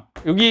세상.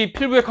 여기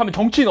필부액 하면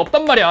정치인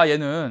없단 말이야,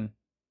 얘는.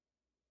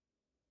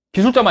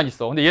 기술자만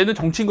있어. 근데 얘는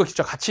정치인과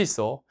기술자 같이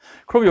있어.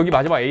 그럼 여기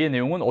마지막 A의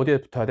내용은 어디에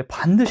붙어야 돼?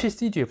 반드시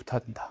C 뒤에 붙어야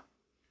된다.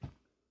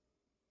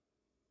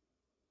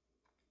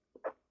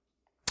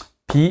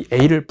 B,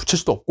 A를 붙일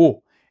수도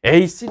없고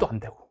A, C도 안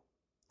되고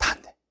다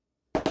안 돼.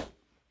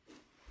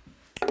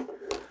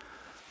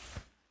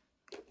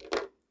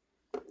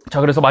 자,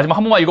 그래서 마지막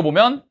한 번만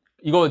읽어보면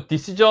이거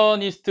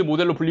디시저니스트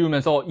모델로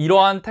불리우면서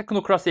이러한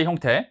테크노크라시의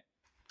형태,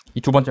 이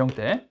두 번째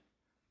형태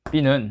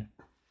B는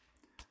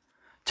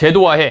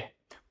제도화해,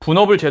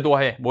 분업을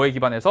제도화해. 뭐에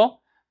기반해서?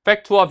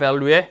 팩트와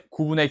밸류의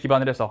구분에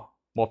기반을 해서.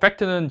 뭐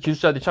팩트는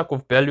기술자들이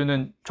찾고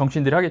밸류는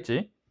정치인들이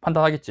하겠지,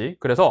 판단하겠지.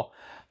 그래서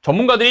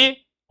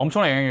전문가들이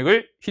엄청난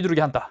영향력을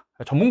휘두르게 한다.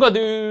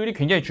 전문가들이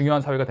굉장히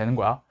중요한 사회가 되는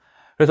거야.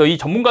 그래서 이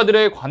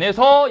전문가들에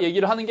관해서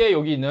얘기를 하는 게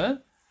여기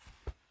있는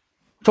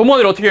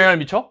전문가들이 어떻게 영향을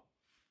미쳐?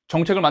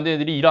 정책을 만드는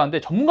애들이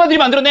일하는데 전문가들이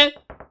만들어낸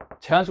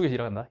제안 속에서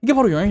일어난다. 이게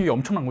바로 영향력이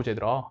엄청난 거지,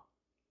 얘들아.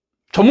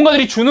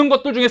 전문가들이 주는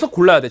것들 중에서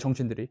골라야 돼,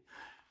 정치인들이.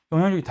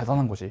 영향력이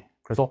대단한 거지.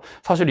 그래서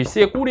사실 이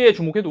C의 꼬리에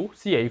주목해도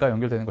CA가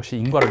연결되는 것이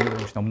인과로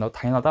연결되는 것이 너무나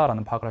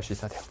당연하다라는 파악을 할 수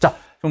있어야 돼요. 자,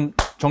 좀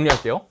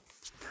정리할게요.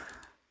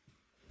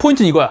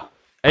 포인트는 이거야.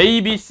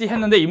 A, B, C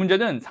했는데 이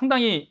문제는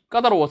상당히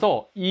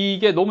까다로워서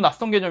이게 너무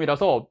낯선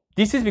개념이라서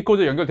this is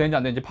because 연결되는지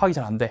안 되는지 파악이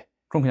잘 안 돼.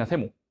 그럼 그냥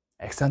세모.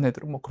 X한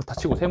애들은 뭐 그렇다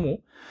치고 세모.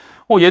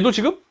 얘도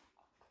지금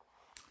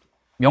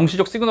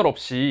명시적 시그널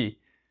없이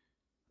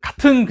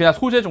같은 그냥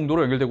소재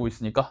정도로 연결되고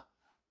있으니까,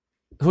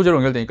 소재로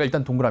연결되니까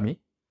일단 동그라미.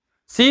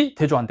 C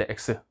대조 안 돼.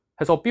 X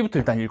해서 B부터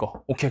일단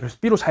읽어. 오케이, 그래서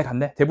B로 잘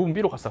갔네. 대부분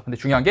B로 갔어. 근데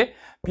중요한 게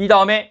B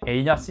다음에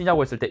A냐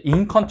C냐고 했을 때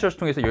in contrast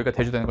통해서 여기가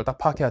대조되는 걸 딱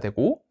파악해야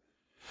되고,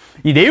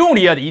 이 내용을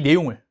이해해야 돼. 이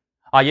내용을.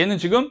 아, 얘는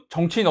지금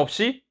정치인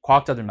없이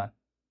과학자들만.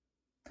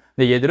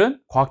 근데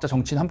얘들은 과학자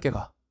정치인 함께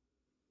가.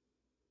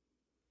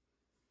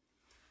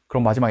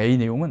 그럼 마지막 A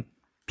내용은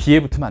B에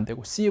붙으면 안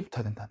되고 C에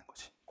붙어야 된다는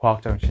거지.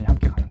 과학자 정치인이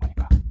함께 가는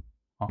거니까.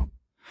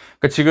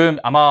 그러니까 지금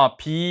아마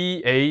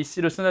B, A,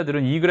 C를 쓴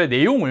애들은 이 글의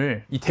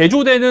내용을, 이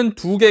대조되는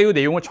두 개의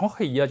내용을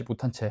정확하게 이해하지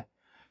못한 채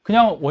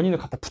그냥 원인을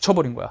갖다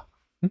붙여버린 거야.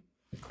 응?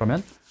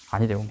 그러면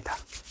아니 내용이다.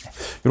 네.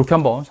 이렇게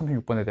한번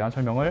 36번에 대한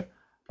설명을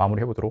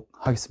마무리해 보도록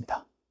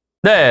하겠습니다.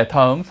 네,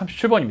 다음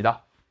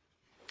 37번입니다.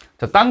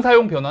 자, 땅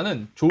사용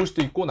변화는 좋을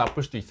수도 있고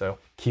나쁠 수도 있어요.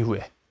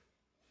 기후에.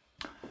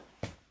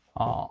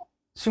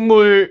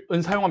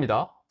 식물은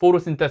사용합니다.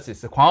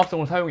 포토신테시스,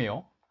 광합성을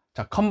사용해요.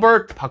 자,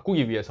 컨버트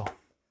바꾸기 위해서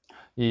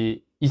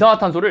이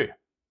이산화탄소를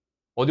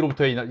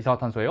어디로부터의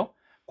이산화탄소예요?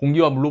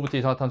 공기와 물로부터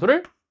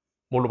이산화탄소를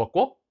뭘로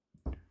바꿔?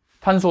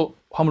 탄소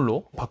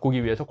화물로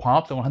바꾸기 위해서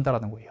광합성을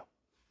한다라는 거예요.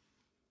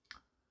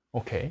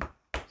 오케이,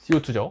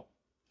 CO2죠.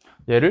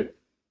 얘를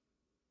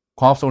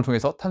광합성을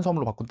통해서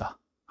탄수화물로 바꾼다.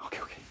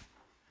 오케이.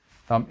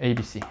 다음 A,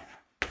 B, C.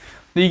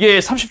 근데 이게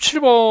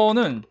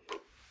 37번은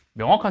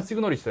명확한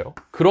시그널이 있어요.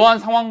 그러한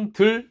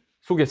상황들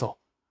속에서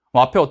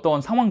앞에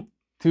어떤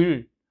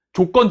상황들,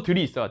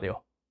 조건들이 있어야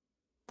돼요.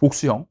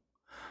 복수형.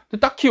 근데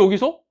딱히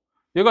여기서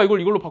얘가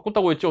이걸로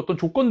바꿨다고 했지 어떤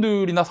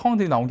조건들이나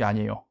상황들이 나온 게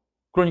아니에요.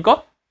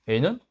 그러니까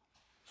A는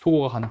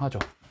소거가 가능하죠.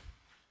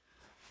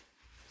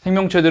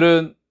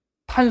 생명체들은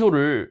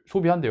탄소를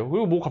소비한대요.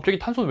 그리고 뭐 갑자기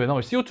탄소는 왜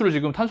나와요? CO2를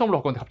지금 탄수화물로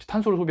바꿨는데 갑자기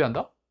탄소를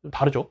소비한다? 좀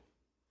다르죠?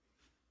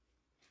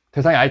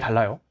 대상이 아예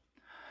달라요.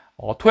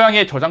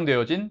 토양에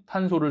저장되어진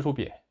탄소를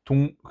소비해.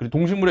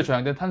 동식물에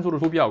저장된 탄소를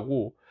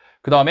소비하고,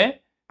 그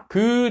다음에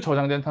그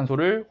저장된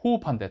탄소를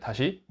호흡한대.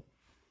 다시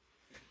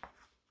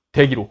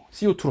대기로,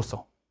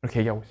 CO2로서. 이렇게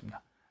얘기하고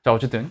있습니다. 자,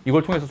 어쨌든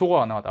이걸 통해서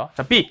소거가 가능하다.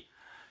 자, B.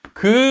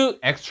 그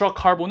엑스트라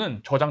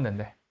카본은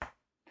저장된대.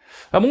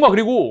 뭔가,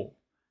 그리고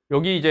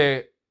여기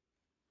이제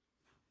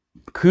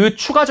그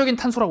추가적인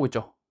탄소라고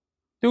있죠.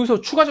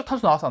 여기서 추가적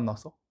탄소 나왔어, 안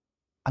나왔어?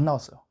 안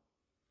나왔어요.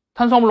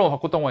 탄수화물로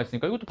바꿨다고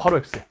했으니까 이것도 바로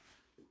X.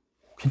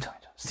 괜찮아요.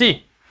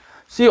 C.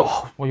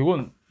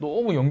 이건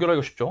너무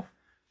연결하기가 쉽죠.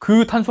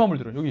 그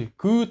탄수화물들은 여기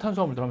그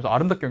탄수화물들 하면서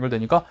아름답게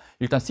연결되니까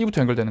일단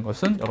C부터 연결되는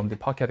것은 여러분들이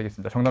파악해야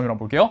되겠습니다. 정답을 한번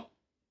볼게요.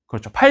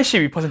 그렇죠.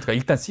 82%가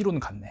일단 C로는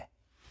갔네.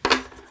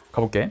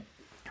 가볼게.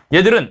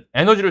 얘들은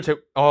에너지를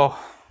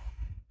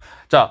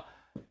자,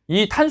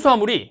 이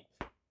탄수화물이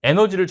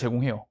에너지를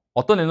제공해요.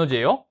 어떤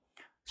에너지예요?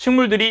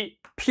 식물들이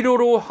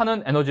필요로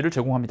하는 에너지를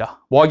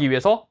제공합니다. 뭐 하기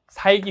위해서?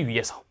 살기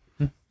위해서.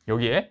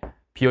 여기에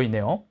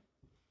비어있네요.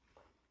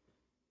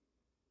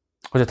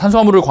 그래서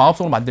탄수화물을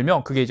광합성으로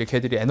만들면 그게 이제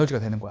걔들이 에너지가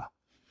되는 거야.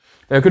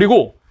 네,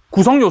 그리고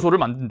구성 요소를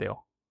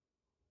만든대요.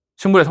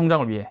 식물의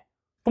성장을 위해.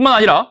 뿐만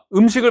아니라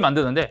음식을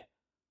만드는데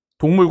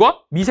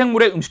동물과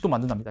미생물의 음식도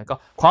만든답니다.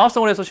 그러니까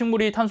광합성을 해서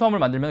식물이 탄수화물을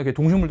만들면 그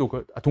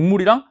동식물도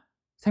동물이랑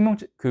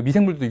생명체 그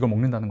미생물도 이걸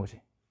먹는다는 거지.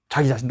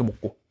 자기 자신도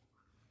먹고.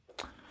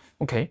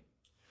 오케이.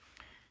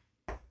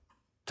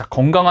 자,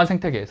 건강한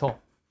생태계에서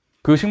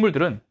그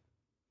식물들은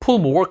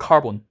pull more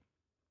carbon,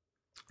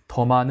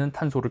 더 많은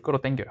탄소를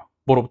끌어당겨요.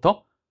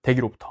 뭐로부터?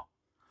 대기로부터.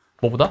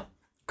 뭐보다?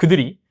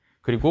 그들이,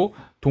 그리고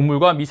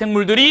동물과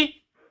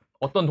미생물들이,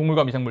 어떤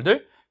동물과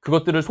미생물들?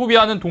 그것들을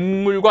소비하는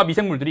동물과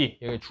미생물들이,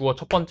 얘가 주어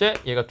첫 번째,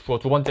 얘가 주어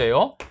두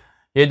번째예요.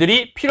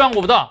 얘들이 필요한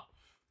것보다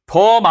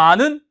더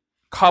많은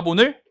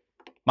카본을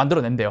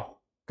만들어낸대요.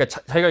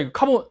 그러니까 자기가 이거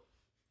카본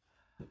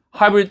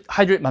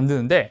하이드레이트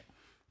만드는데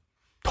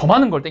더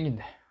많은 걸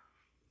땡긴대.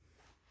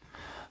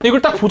 근데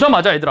이걸 딱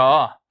보자마자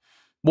얘들아,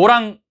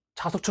 뭐랑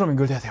자석처럼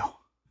연결돼야 돼요.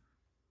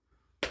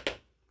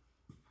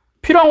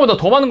 필요한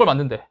것보다 더 많은 걸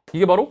만든대.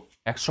 이게 바로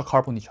엑스트라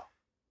카본이죠.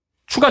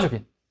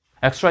 추가적인.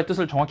 엑스트라의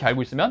뜻을 정확히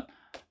알고 있으면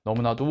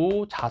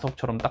너무나도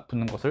자석처럼 딱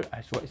붙는 것을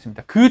알 수가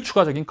있습니다. 그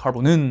추가적인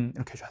카본은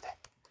이렇게 해줘야 돼.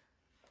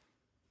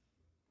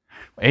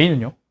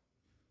 A는요,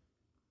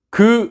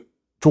 그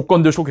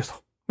조건들 속에서,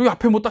 여기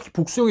앞에 뭐 딱히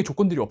복수형의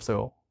조건들이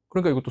없어요.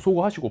 그러니까 이것도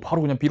소거하시고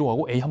바로 그냥 B로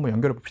가고 A 한번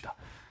연결해 봅시다.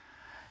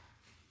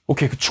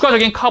 오케이, 그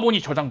추가적인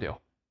카본이 저장돼요.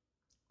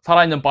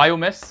 살아있는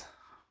바이오매스,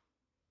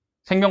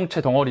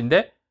 생명체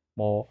덩어리인데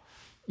뭐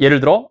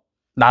예를 들어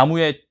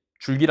나무의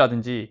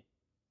줄기라든지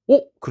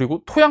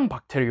그리고 토양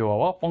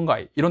박테리아와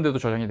펑가이 이런 데도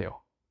저장이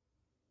돼요.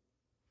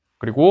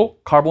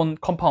 그리고 카본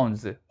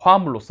컴파운드,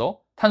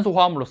 화합물로서, 탄소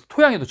화합물로서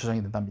토양에도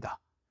저장이 된답니다.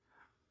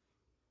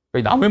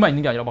 나무에만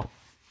있는 게 아니라 막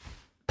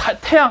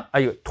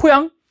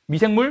토양,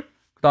 미생물,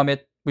 그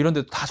다음에 뭐 이런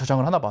데도 다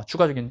저장을 하나 봐.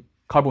 추가적인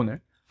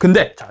카본을.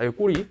 근데 자, 여기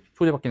꼬리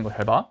소재 바뀌는 거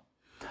잘 봐.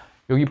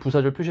 여기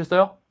부사절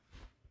표시했어요?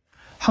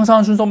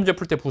 항상 순서 문제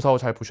풀 때 부사어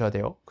잘 보셔야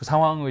돼요. 그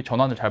상황의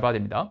전환을 잘 봐야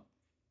됩니다.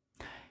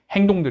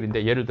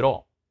 행동들인데 예를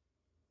들어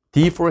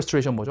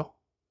deforestation 뭐죠?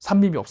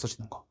 산림이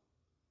없어지는 거.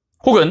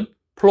 혹은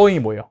plowing이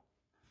뭐예요?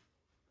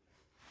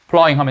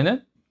 plowing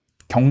하면은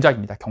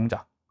경작입니다.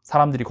 경작.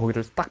 사람들이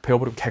거기를 딱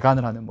베어버리고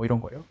개간을 하는 뭐 이런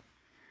거예요.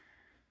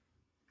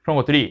 그런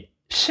것들이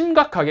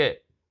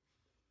심각하게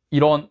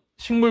이런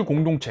식물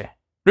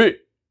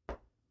공동체를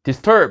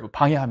disturb,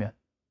 방해하면,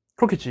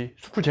 그렇겠지.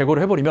 숲을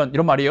제거를 해버리면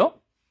이런 말이에요.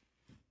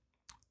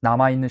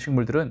 남아있는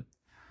식물들은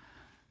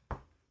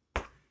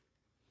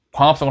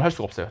광합성을 할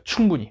수가 없어요.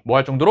 충분히. 뭐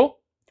할 정도로?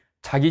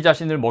 자기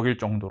자신을 먹일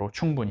정도로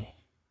충분히.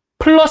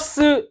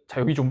 플러스, 자,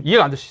 여기 좀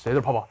이해가 안 될 수 있어요.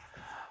 얘들 봐봐.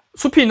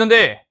 숲이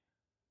있는데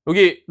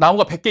여기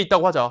나무가 100개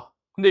있다고 하자.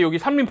 근데 여기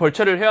산림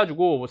벌채를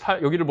해가지고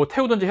여기를 뭐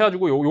태우든지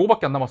해가지고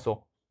요거밖에 안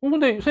남았어.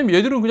 근데 선생님,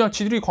 얘들은 그냥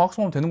지들이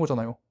광합성하면 되는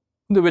거잖아요.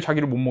 근데 왜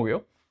자기를 못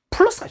먹여요?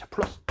 플러스 하자.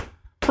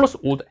 플러스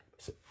 5대.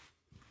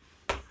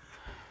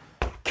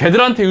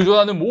 걔들한테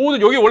의존하는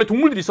모든, 여기 원래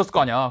동물들이 있었을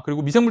거 아니야.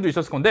 그리고 미생물도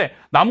있었을 건데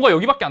나무가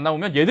여기밖에 안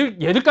남으면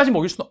얘들까지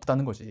먹일 수는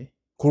없다는 거지.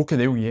 그렇게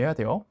내용 이해해야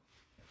돼요.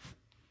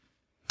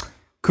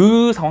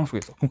 그 상황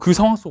속에서. 그럼 그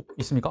상황 속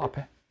있습니까?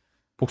 앞에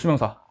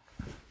복수명사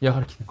얘가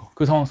가리키는 거.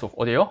 그 상황 속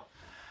어디에요?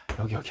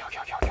 여기.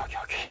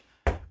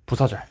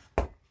 부사절.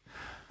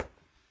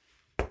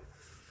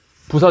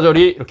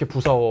 부사절이 이렇게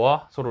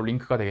부사어와 서로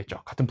링크가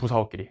되겠죠. 같은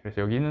부사어끼리.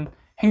 그래서 여기는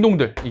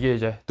행동들, 이게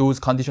이제 those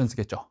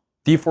conditions겠죠.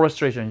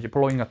 deforestation,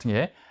 plowing 같은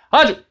게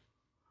아주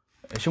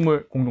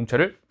식물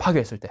공동체를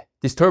파괴했을 때,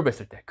 disturb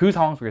했을 때, 그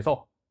상황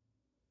속에서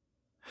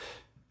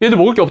얘들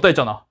먹을 게 없다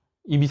했잖아.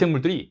 이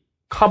미생물들이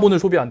카본을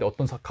소비하는데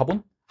어떤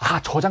카본?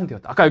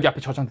 저장되었다. 아까 여기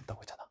앞에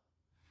저장됐다고 했잖아.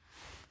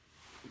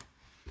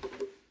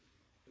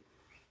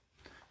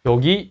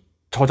 여기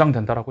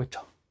저장된다라고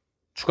했죠.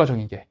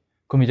 추가적인 게.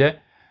 그럼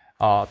이제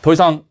더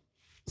이상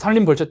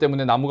산림 벌채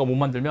때문에 나무가 못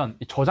만들면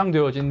이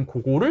저장되어진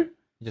그거를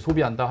이제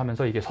소비한다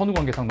하면서 이게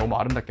선후관계상 너무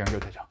아름답게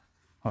연결되죠.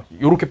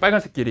 이렇게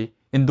빨간색 길이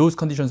in those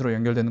conditions로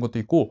연결되는 것도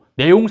있고,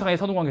 내용상의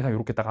선후관계상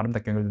이렇게 딱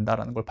아름답게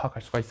연결된다라는 걸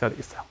파악할 수가 있어야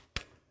되겠어요.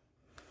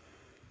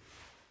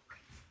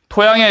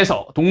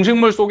 토양에서,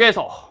 동식물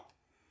속에서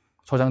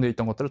저장되어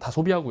있던 것들을 다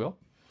소비하고요.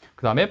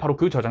 그 다음에 바로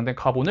그 저장된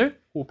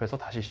카본을 호흡해서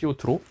다시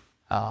CO2로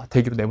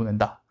대기로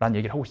내보낸다라는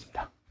얘기를 하고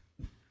있습니다.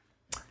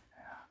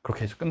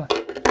 그렇게 해서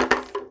끝났죠.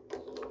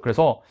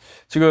 그래서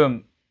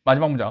지금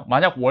마지막 문장,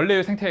 만약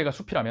원래의 생태계가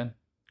숲이라면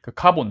그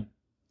카본의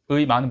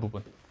많은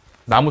부분,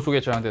 나무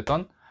속에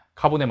저장됐던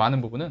카본의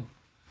많은 부분은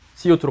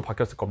CO2로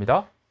바뀌었을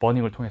겁니다.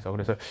 버닝을 통해서.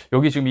 그래서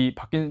여기 지금 이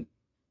바뀐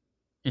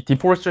이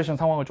디포레스트레이션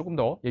상황을 조금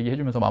더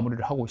얘기해주면서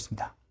마무리를 하고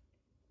있습니다.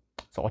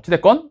 그래서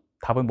어찌됐건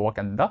답은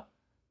뭐밖에 안 된다?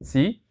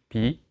 C,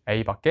 B,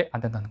 A밖에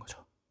안 된다는 거죠.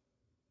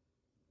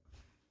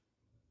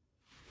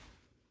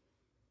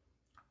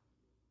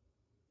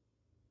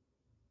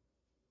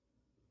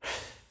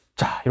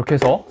 자, 이렇게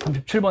해서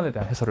 37번에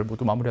대한 해설을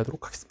모두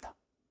마무리하도록 하겠습니다.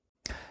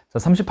 자,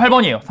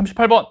 38번이에요.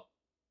 38번.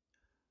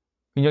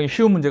 굉장히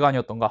쉬운 문제가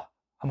아니었던가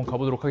한번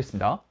가보도록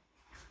하겠습니다.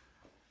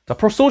 자,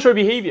 pro-social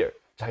behavior.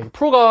 자, 이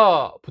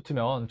프로가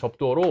붙으면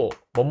접두어로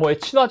뭐뭐의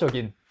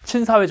친화적인,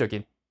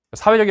 친사회적인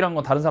사회적이라는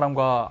건 다른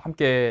사람과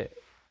함께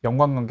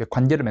연관관계,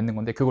 관계를 맺는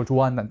건데 그걸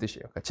좋아한다는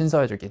뜻이에요. 그러니까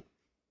친사회적인.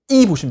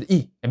 E 보시면 돼.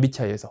 E.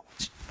 MBTI에서.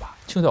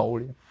 친구들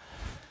어울리는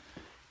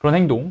그런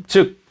행동.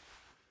 즉,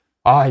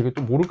 이거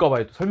또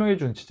모를까봐 또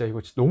설명해주는 진짜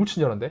이거 너무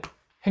친절한데?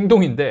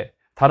 행동인데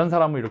다른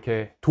사람을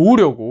이렇게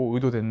도우려고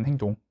의도되는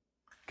행동.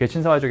 그게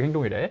친사회적인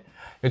행동이래.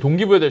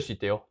 동기부여될 수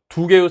있대요.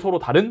 두 개의 서로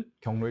다른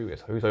경로에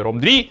의해서. 여기서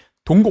여러분들이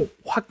동공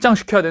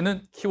확장시켜야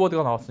되는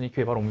키워드가 나왔으니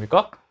그게 바로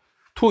뭡니까?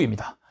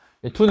 to입니다.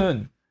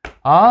 to는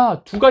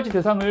두 가지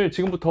대상을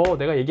지금부터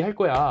내가 얘기할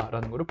거야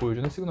라는 거를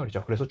보여주는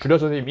시그널이죠. 그래서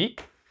줄여서 선생님이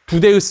두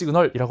대의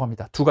시그널이라고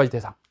합니다. 두 가지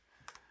대상.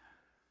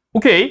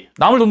 오케이.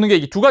 남을 돕는 게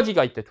이게 두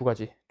가지가 있대. 두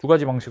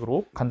가지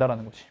방식으로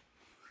간다라는 거지.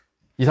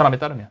 이 사람에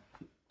따르면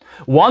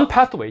one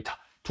pathway. 자,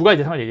 두 가지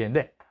대상을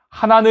얘기했는데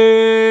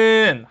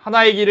하나의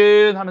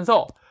길은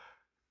하면서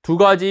두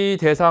가지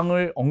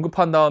대상을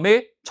언급한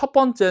다음에 첫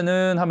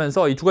번째는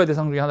하면서 이 두 가지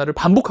대상 중에 하나를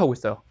반복하고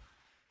있어요.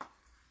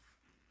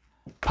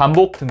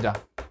 반복 등장.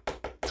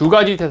 두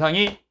가지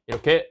대상이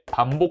이렇게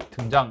반복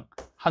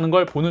등장하는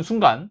걸 보는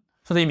순간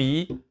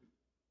선생님이 이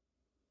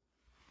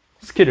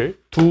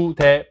스킬을 두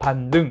대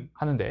반등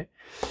하는데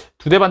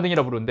두 대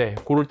반등이라 부르는데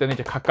그럴 때는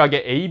이제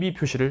각각의 A, B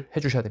표시를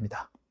해주셔야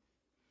됩니다.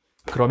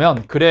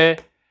 그러면 글의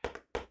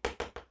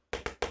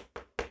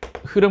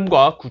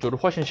흐름과 구조를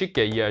훨씬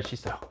쉽게 이해할 수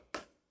있어요.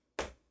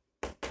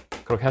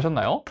 그렇게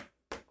하셨나요?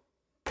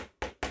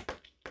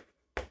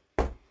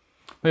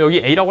 여기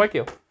A라고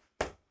할게요.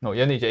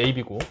 얘는 이제 A,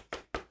 B고.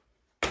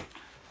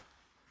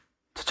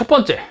 첫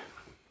번째,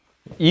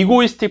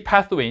 egoistic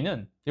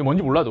pathway는 이게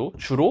뭔지 몰라도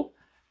주로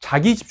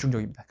자기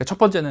집중적입니다. 그러니까 첫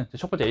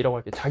번째 A라고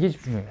할게요. 자기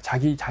집중적이야.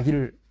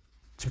 자기를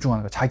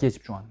집중하는 거야. 자기에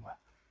집중하는 거야.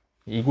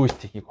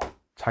 egoistic 이거.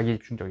 자기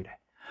집중적이래.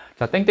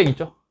 자, 땡땡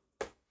있죠?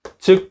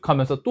 즉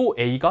하면서 또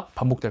A가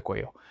반복될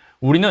거예요.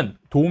 우리는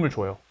도움을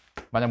줘요.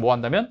 만약 뭐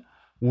한다면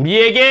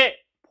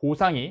우리에게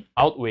보상이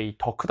outweigh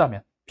더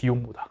크다면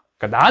비용보다.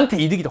 그러니까 나한테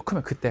이득이 더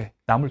크면 그때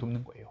남을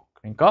돕는 거예요.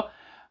 그러니까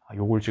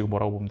요걸 지금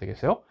뭐라고 보면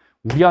되겠어요?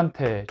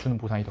 우리한테 주는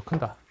보상이 더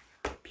큰다.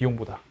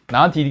 비용보다.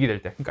 나한테 이득이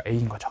될 때. 그러니까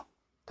A인 거죠.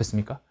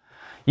 됐습니까?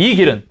 이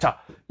길은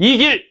이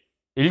길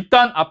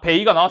일단 앞에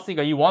A가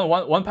나왔으니까 이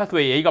one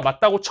pathway A가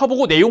맞다고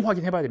쳐보고 내용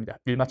확인해봐야 됩니다.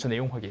 일맞춰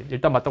내용 확인.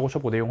 일단 맞다고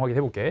쳐보고 내용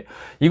확인해볼게.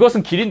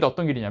 이것은 길인데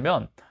어떤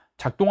길이냐면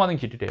작동하는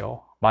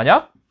길이래요.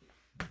 만약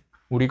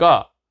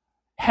우리가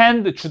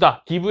hand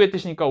주다, give의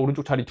뜻이니까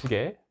오른쪽 자리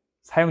 2개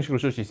사형식으로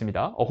쓸 수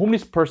있습니다. A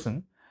homeless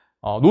person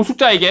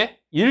노숙자에게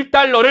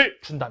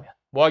 $1를 준다면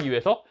뭐 하기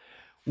위해서?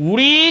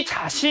 우리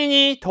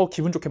자신이 더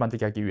기분 좋게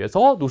만들게 하기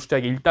위해서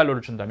노숙자에게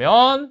 $1를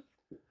준다면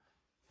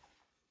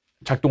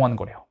작동하는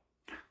거래요.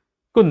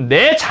 그건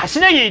내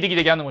자신에게 이득이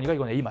되게 하는 거니까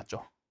이건 A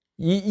맞죠?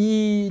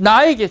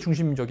 나에게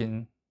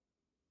중심적인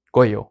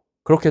거예요.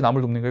 그렇게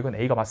남을 돕는 거 이건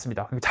A가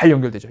맞습니다. 잘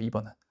연결되죠.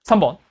 2번은.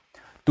 3번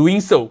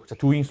doing so. 자,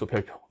 doing so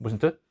별표. 무슨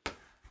뜻?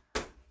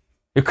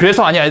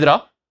 그래서 아니야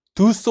얘들아.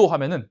 do so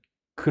하면은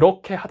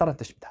그렇게 하다라는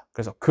뜻입니다.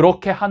 그래서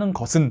그렇게 하는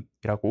것은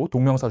이라고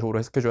동명사적으로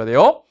해석해 줘야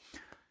돼요.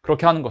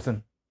 그렇게 하는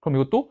것은. 그럼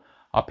이것도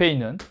앞에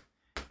있는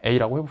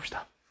A라고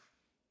해봅시다.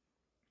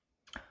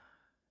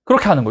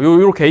 그렇게 하는 거.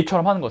 요렇게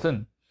A처럼 하는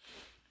것은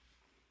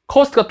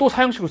커스트가 또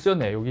사형식으로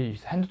쓰였네. 여기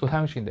핸드도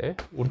사형식인데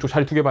오른쪽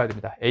자리 2개 봐야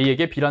됩니다.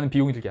 A에게 B라는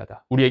비용이 들게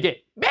하다.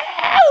 우리에게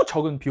매우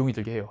적은 비용이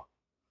들게 해요.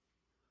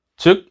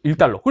 즉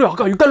 $1. 그래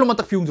아까 $1만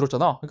딱 비용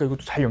들었잖아. 그러니까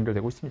이것도 잘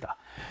연결되고 있습니다.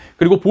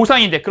 그리고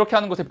보상인데 그렇게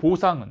하는 것의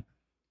보상은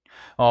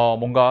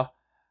뭔가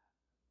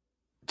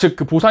즉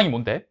그 보상이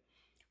뭔데?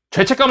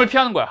 죄책감을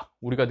피하는 거야.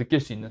 우리가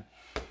느낄 수 있는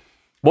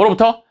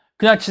뭐로부터?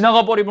 그냥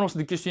지나가 버림으로써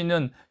느낄 수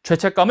있는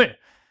죄책감을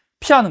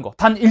피하는 거.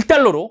 단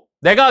 $1로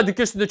내가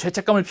느낄 수 있는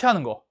죄책감을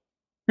피하는 거.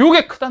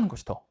 요게 크다는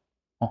것이 더.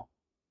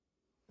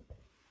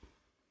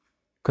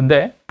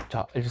 근데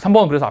자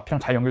 3번은 그래서 앞이랑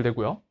잘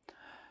연결되고요.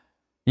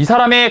 이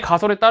사람의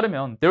가설에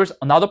따르면 there's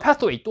another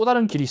pathway. 또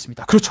다른 길이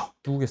있습니다. 그렇죠.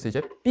 누구겠어요?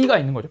 이제 B가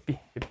있는 거죠.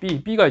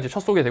 B가 이제 첫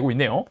소개되고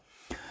있네요.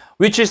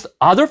 Which is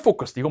other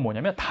focused. 이건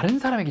뭐냐면 다른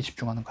사람에게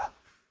집중하는 거야.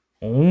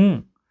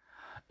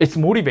 It's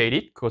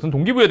motivated. 그것은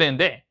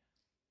동기부여되는데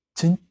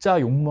진짜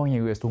욕망에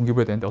의해서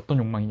동기부여되는데 어떤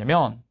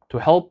욕망이냐면 to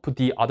help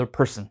the other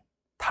person.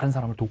 다른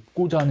사람을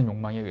돕고자 하는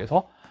욕망에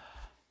의해서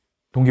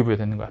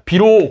동기부여되는 거야.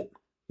 비록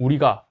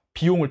우리가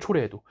비용을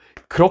초래해도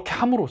그렇게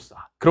함으로써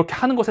그렇게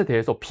하는 것에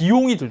대해서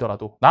비용이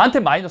들더라도 나한테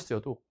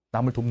마이너스여도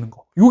남을 돕는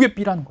거. 요게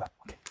B라는 거야.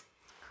 오케이.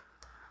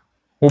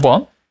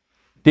 5번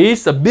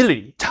this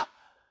ability. 자,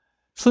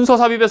 순서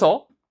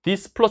삽입에서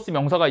this 플러스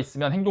명사가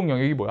있으면 행동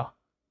영역이 뭐야?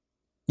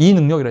 이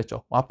능력이라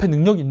했죠. 앞에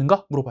능력이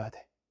있는가? 물어봐야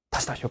돼.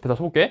 다시 옆에다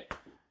써볼게.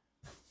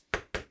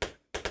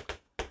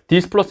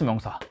 this 플러스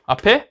명사.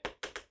 앞에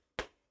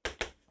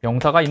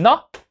명사가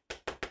있나?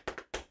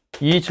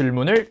 이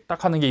질문을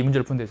딱 하는 게 이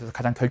문제를 푸는 데 있어서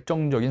가장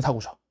결정적인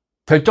사고죠.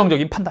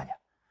 결정적인 판단이야.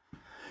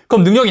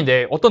 그럼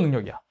능력인데 어떤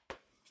능력이야?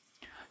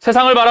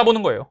 세상을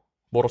바라보는 거예요.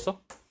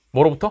 뭐로써?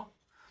 뭐로부터?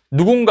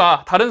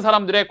 누군가 다른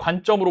사람들의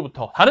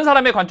관점으로부터 다른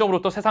사람의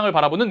관점으로부터 세상을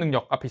바라보는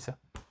능력 앞에 있어요.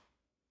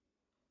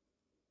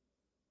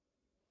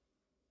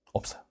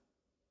 없어요.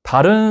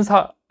 다른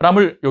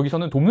사람을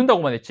여기서는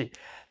돕는다고만 했지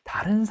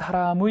다른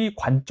사람의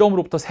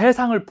관점으로부터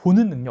세상을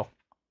보는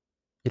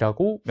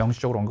능력이라고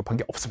명시적으로 언급한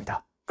게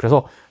없습니다.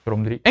 그래서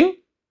여러분들이 엥?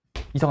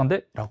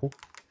 이상한데? 라고.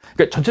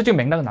 그러니까 전체적인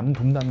맥락은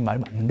남는다는 말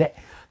맞는데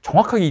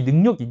정확하게 이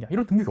능력이 있냐?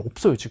 이런 능력이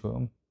없어요,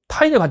 지금.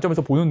 타인의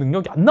관점에서 보는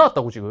능력이 안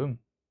나왔다고, 지금.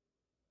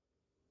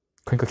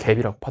 그러니까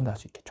갭이라고 판단할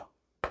수 있겠죠.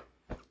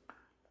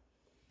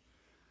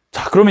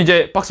 자, 그러면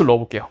이제 박스를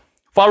넣어볼게요.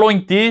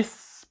 Following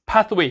this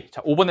pathway.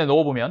 자, 5번에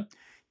넣어보면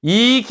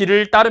이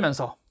길을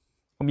따르면서,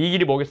 그럼 이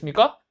길이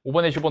뭐겠습니까?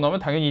 5번에 집어넣으면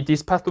당연히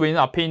this pathway는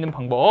앞에 있는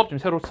방법, 지금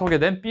새로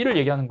소개된 B를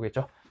얘기하는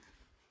거겠죠.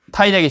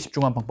 타인에게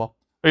집중한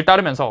방법을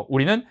따르면서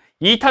우리는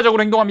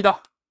이타적으로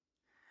행동합니다.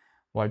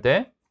 뭐 할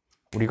때?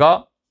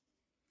 우리가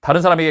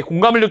다른 사람에게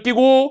공감을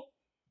느끼고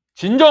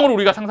진정으로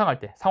우리가 상상할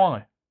때,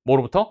 상황을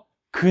뭐로부터?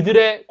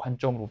 그들의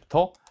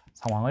관점으로부터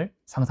상황을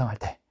상상할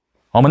때.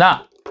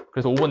 어머나!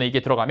 그래서 5번에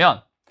이게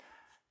들어가면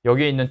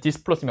여기에 있는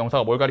this 플러스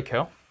명사가 뭘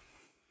가리켜요?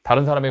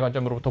 다른 사람의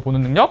관점으로부터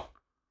보는 능력?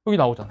 여기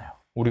나오잖아요.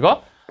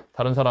 우리가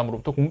다른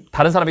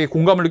사람에게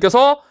공감을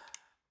느껴서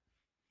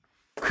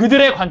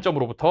그들의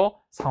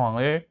관점으로부터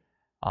상황을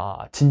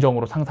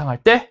진정으로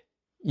상상할 때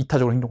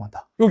이타적으로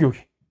행동한다.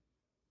 여기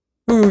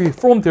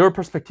from their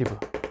perspective,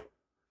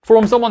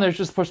 from someone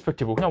else's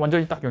perspective. 그냥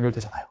완전히 딱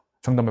연결되잖아요.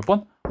 정답 몇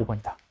번?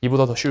 5번이다.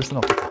 이보다 더 쉬울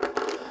수는 없겠다.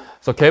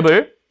 그래서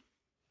갭을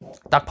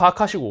딱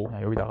파악하시고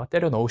그냥 여기다가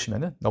때려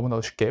넣으시면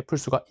너무나도 쉽게 풀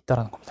수가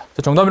있다는 겁니다.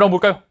 자, 정답이라고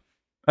볼까요?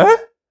 에?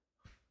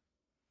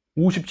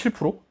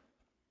 57%?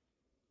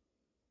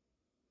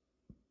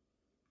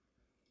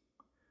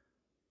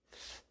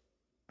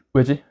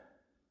 왜지?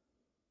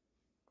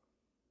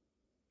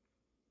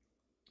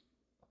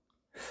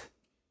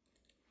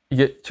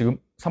 이게 지금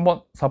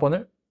 3번,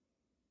 4번을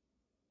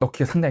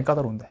넣기가 상당히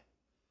까다로운데.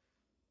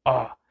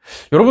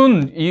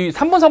 여러분, 이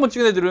 3번, 4번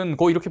찍은 애들은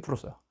거의 이렇게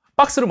풀었어요.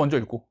 박스를 먼저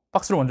읽고,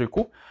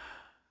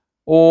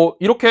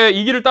 이렇게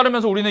이 길을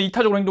따르면서 우리는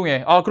이타적으로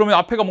행동해. 그러면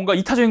앞에가 뭔가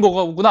이타적인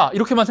거구나.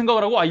 이렇게만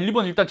생각을 하고, 1,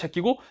 2번 일단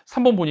제끼고,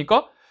 3번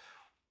보니까,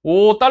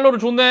 달러를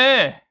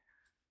줬네.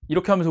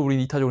 이렇게 하면서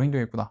우리는 이타적으로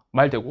행동했구나.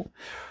 말되고.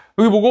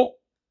 여기 보고,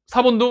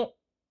 4번도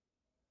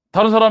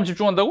다른 사람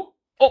집중한다고?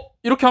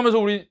 이렇게 하면서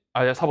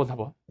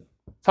 4번.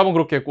 4번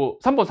그렇게 했고,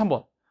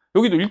 3번.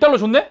 여기도 1달러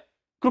줬네?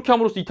 그렇게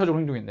함으로써 이타적으로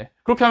행동했네.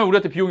 그렇게 하면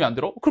우리한테 비용이 안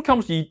들어? 그렇게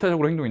함으로써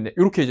이타적으로 행동했네.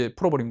 이렇게 이제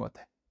풀어버린 것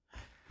같아.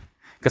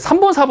 그러니까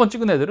 3번, 4번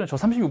찍은 애들은, 저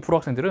 36%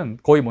 학생들은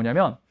거의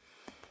뭐냐면,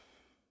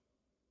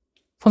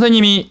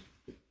 선생님이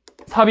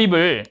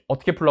삽입을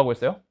어떻게 풀라고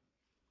했어요?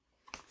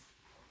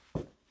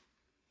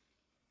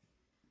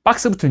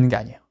 박스 붙어 있는 게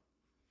아니에요.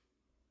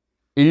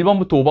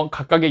 1번부터 5번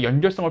각각의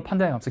연결성을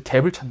판단하면서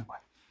갭을 찾는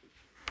거예요.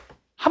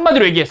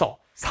 한마디로 얘기해서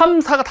 3,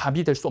 4가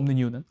답이 될 수 없는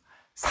이유는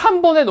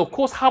 3번에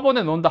넣고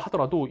 4번에 넣는다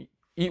하더라도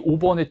이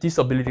 5번의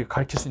disability가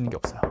가르칠 수 있는 게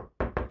없어요.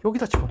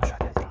 여기다 집어넣어줘야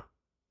돼, 얘들아.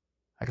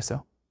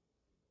 알겠어요?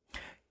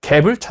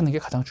 갭을 찾는 게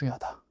가장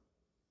중요하다.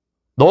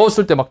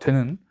 넣었을 때 막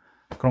되는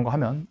그런 거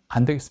하면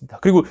안 되겠습니다.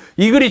 그리고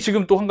이 글이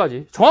지금 또 한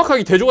가지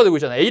정확하게 대조가 되고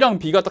있잖아요. A랑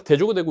B가 딱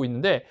대조가 되고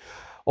있는데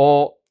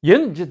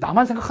얘는 이제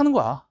나만 생각하는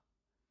거야.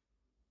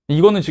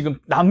 이거는 지금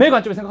남의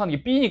관점에 생각하는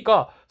게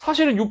B니까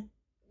사실은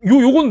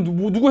요건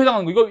누구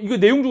해당하는 거? 이거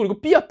내용적으로 이거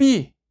B야,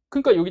 B.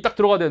 그러니까 여기 딱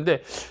들어가야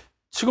되는데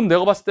지금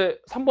내가 봤을 때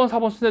 3번,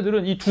 4번 쓴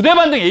애들은 이 두 대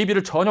반등 A,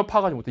 B를 전혀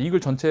파악하지 못해. 이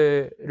글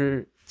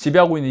전체를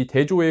지배하고 있는 이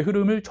대조의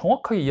흐름을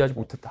정확하게 이해하지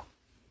못했다.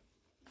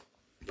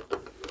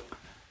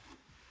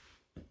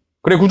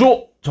 그래,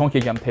 구조! 정확히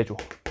얘기하면 대조.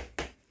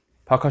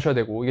 파악하셔야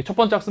되고, 이게 첫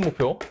번째 학습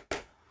목표.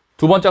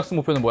 두 번째 학습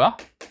목표는 뭐야?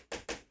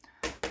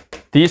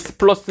 this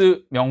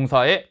플러스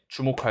명사에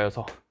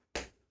주목하여서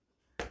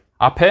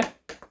앞에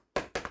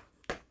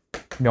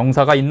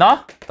명사가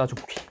있나?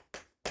 따져보기.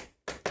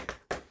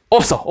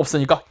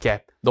 없으니까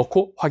갭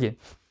넣고 확인.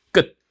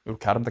 끝.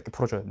 이렇게 아름답게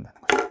풀어줘야 된다는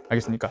거죠.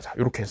 알겠습니까? 자,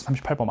 이렇게 해서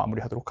 38번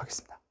마무리하도록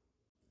하겠습니다.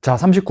 자,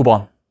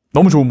 39번.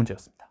 너무 좋은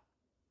문제였습니다.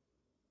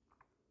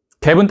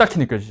 갭은 딱히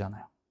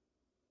느껴지잖아요.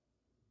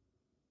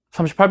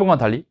 38번과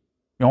달리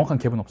명확한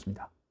갭은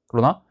없습니다.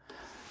 그러나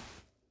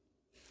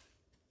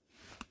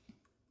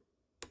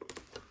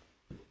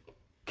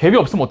갭이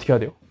없으면 어떻게 해야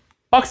돼요?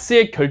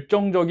 박스에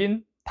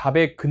결정적인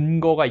답의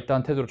근거가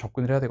있다는 태도로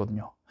접근을 해야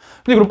되거든요.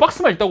 근데 그럼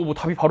박스만 있다고 뭐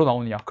답이 바로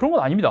나오느냐? 그런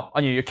건 아닙니다.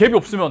 아니, 갭이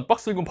없으면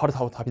박스 읽으면 바로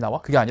답이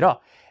나와? 그게 아니라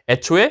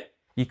애초에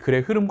이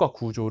글의 흐름과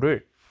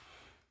구조를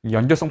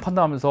연결성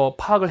판단하면서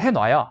파악을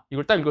해놔야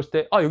이걸 딱 읽었을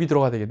때 여기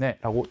들어가야 되겠네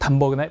라고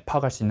단번에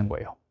파악할 수 있는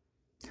거예요.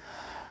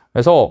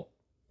 그래서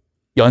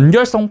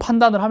연결성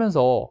판단을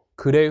하면서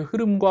글의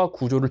흐름과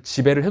구조를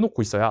지배를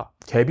해놓고 있어야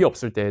갭이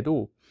없을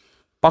때에도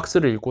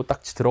박스를 읽고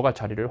딱 들어갈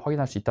자리를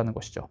확인할 수 있다는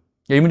것이죠.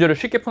 이 문제를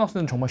쉽게 푼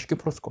학생은 정말 쉽게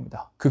풀었을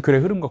겁니다. 그 글의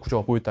흐름과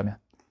구조가 보였다면.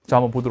 자,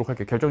 한번 보도록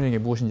할게요. 결정적인 게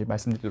무엇인지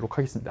말씀드리도록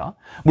하겠습니다.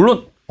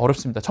 물론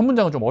어렵습니다. 첫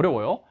문장은 좀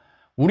어려워요.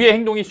 우리의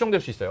행동이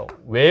수정될 수 있어요.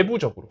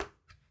 외부적으로.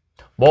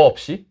 뭐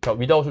없이, 자,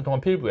 without을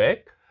통한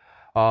필부액,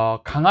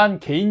 강한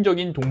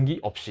개인적인 동기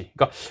없이,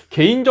 그러니까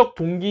개인적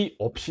동기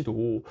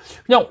없이도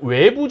그냥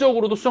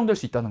외부적으로도 수정될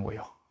수 있다는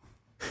거예요.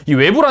 이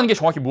외부라는 게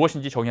정확히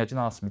무엇인지 정의하진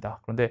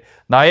않았습니다. 그런데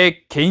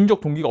나의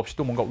개인적 동기가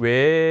없이도 뭔가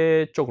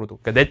외적으로도,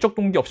 그러니까 내적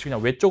동기 없이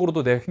그냥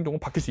외적으로도 내 행동은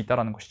바뀔 수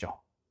있다는 것이죠.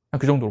 그냥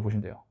그 정도로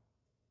보시면 돼요.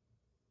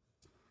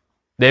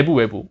 내부,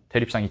 외부,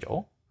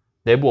 대립상이죠.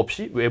 내부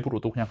없이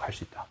외부로도 그냥 갈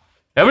수 있다.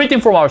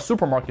 Everything from our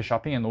supermarket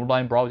shopping and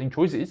online browsing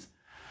choices.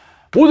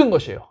 모든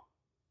것이에요.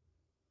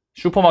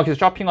 슈퍼마켓에서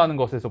쇼핑하는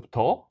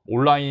것에서부터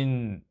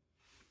온라인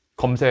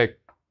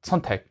검색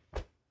선택에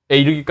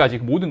이르기까지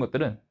모든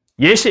것들은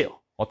예시예요.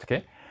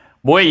 어떻게?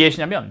 뭐의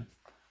예시냐면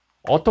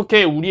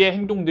어떻게 우리의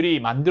행동들이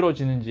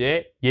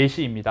만들어지는지의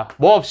예시입니다.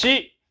 뭐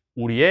없이?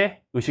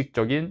 우리의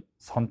의식적인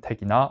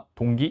선택이나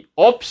동기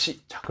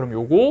없이. 자, 그럼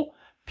요거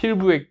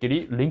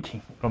필부액끼리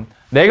링킹. 그럼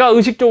내가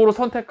의식적으로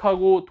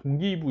선택하고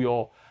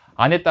동기부여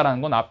안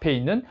했다라는 건 앞에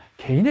있는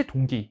개인의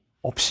동기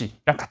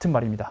없이랑 같은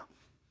말입니다.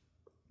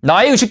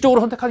 나의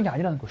의식적으로 선택하는 게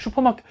아니라는 거예요.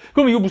 슈퍼마켓.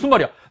 그럼 이거 무슨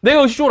말이야?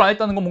 내가 의식적으로 안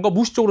했다는 건 뭔가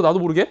무의식적으로 나도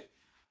모르게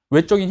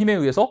외적인 힘에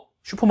의해서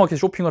슈퍼마켓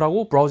쇼핑을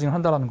하고 브라우징을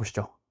한다는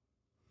것이죠.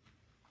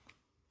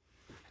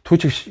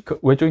 도대체 그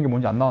외적인 게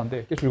뭔지 안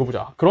나왔는데 계속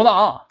읽어보자.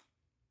 그러나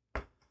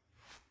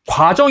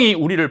과정이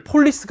우리를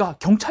폴리스가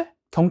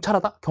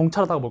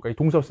경찰하다가 뭘까? 이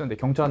동사를 쓰는데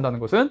경찰한다는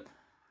것은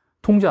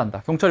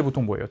통제한다. 경찰이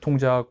보통 뭐예요?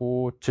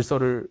 통제하고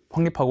질서를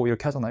확립하고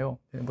이렇게 하잖아요.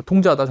 뭐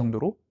통제하다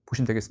정도로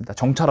보시면 되겠습니다.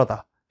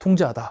 정찰하다,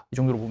 통제하다 이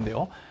정도로 보면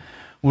돼요.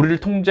 우리를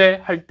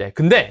통제할 때.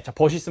 근데 자,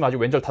 벗이 있으면 아직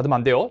왼절 닫으면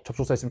안 돼요.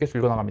 접속사 있으면 계속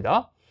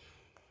읽어나갑니다.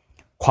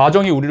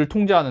 과정이 우리를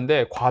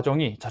통제하는데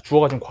과정이 자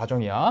주어가 지금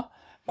과정이야.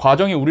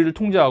 과정이 우리를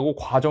통제하고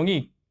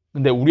과정이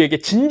근데 우리에게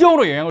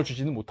진정으로 영향을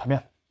주지는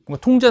못하면 뭔가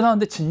통제는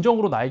하는데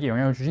진정으로 나에게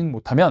영향을 주지는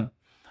못하면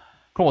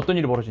그럼 어떤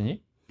일이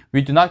벌어지니?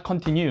 We do not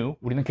continue.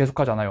 우리는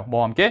계속하지 않아요.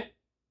 뭐와 함께?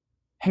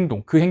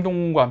 행동. 그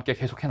행동과 함께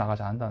계속해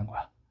나가지 않는다는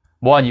거야.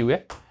 뭐한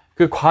이후에?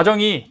 그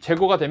과정이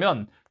제거가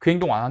되면 그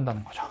행동 안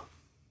한다는 거죠.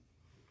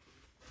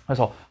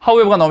 그래서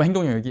however가 나오면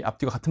행동 영역이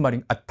앞뒤가 같은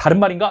말인 다른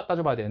말인가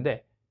따져봐야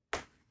되는데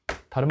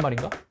다른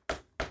말인가?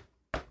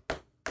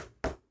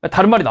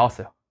 다른 말이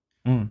나왔어요.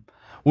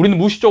 우리는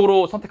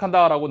무의식적으로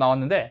선택한다라고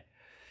나왔는데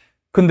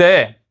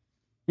근데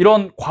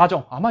이런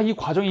과정, 아마 이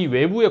과정이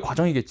외부의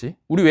과정이겠지.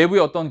 우리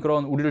외부의 어떤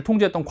그런 우리를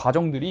통제했던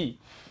과정들이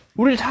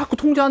우리를 자꾸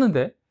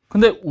통제하는데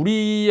근데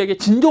우리에게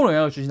진정으로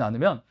영향을 주진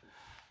않으면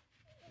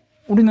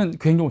우리는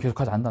그 행동을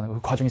계속하지 않는다는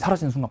거예요. 그 과정이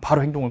사라지는 순간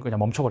바로 행동을 그냥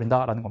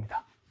멈춰버린다라는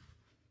겁니다.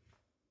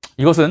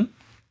 이것은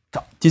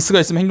자, 디스가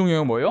있으면 행동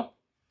영역은 뭐예요?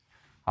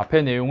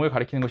 앞의 내용을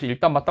가리키는 것이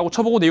일단 맞다고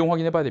쳐보고 내용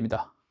확인해 봐야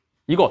됩니다.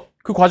 이것,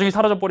 그 과정이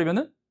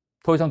사라져버리면은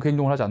더 이상 그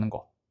행동을 하지 않는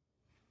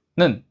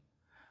거는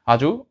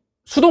아주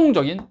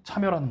수동적인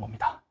참여라는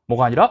겁니다.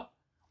 뭐가 아니라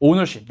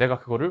오너십, 내가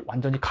그거를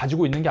완전히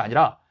가지고 있는 게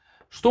아니라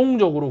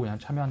수동적으로 그냥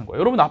참여하는 거예요.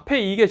 여러분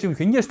앞에 이게 지금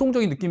굉장히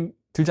수동적인 느낌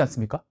들지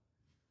않습니까?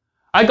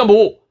 그러니까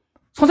뭐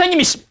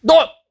선생님이 너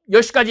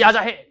 10시까지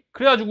하자 해.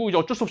 그래가지고 이제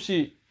어쩔 수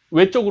없이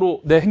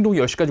외적으로 내 행동이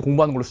 10시까지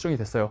공부하는 걸로 수정이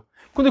됐어요.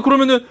 근데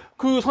그러면은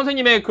그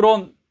선생님의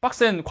그런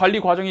빡센 관리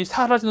과정이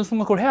사라지는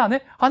순간 그걸 해야 안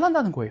해? 안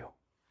한다는 거예요.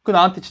 그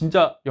나한테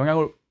진짜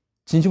영향을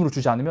진심으로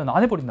주지 않으면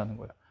안 해버린다는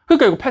거예요.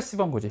 그러니까 이거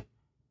패시브한 거지.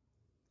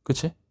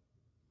 그치?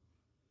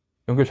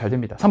 연결 잘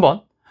됩니다.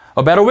 3번.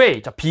 A better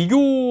way. 자,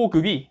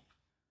 비교급이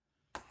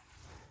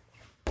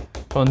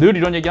저는 늘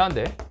이런 얘기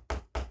하는데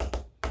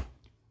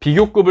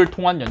비교급을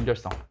통한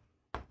연결성.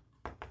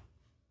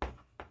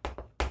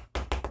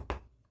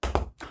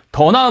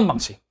 더 나은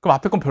방식. 그럼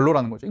앞에 건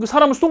별로라는 거죠. 이거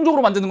사람을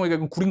수동적으로 만드는 거니까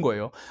이건 구린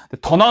거예요. 근데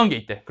더 나은 게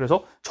있대.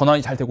 그래서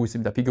전환이 잘 되고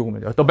있습니다. 비교급을.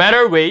 The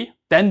better way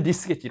than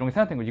this겠지. 이런 게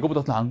생각된 거지.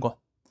 이거보다 더 나은 건.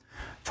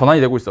 전환이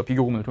되고 있어.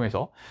 비교급을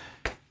통해서.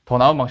 더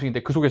나은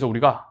방식인데 그 속에서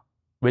우리가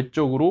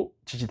외적으로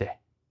지지돼.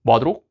 뭐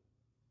하도록?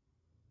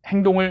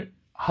 행동을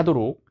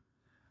하도록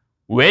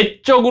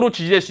외적으로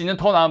지지될 수 있는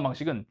더 나은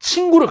방식은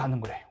친구를 갖는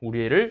거래.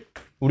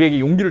 우리에게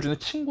용기를 주는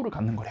친구를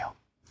갖는 거래요.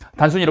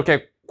 단순히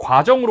이렇게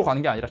과정으로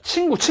가는 게 아니라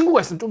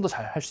친구가 있으면 좀 더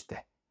잘 할 수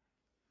있대.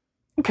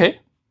 오케이.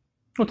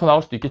 더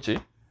나올 수도 있겠지.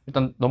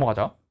 일단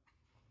넘어가자.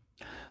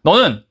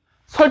 너는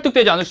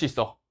설득되지 않을 수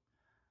있어.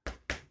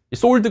 이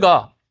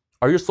sold가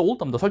Are you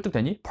sold? 너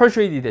설득되니?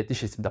 persuaded의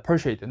뜻이 있습니다.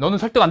 persuade. 너는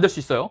설득 안 될 수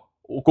있어요.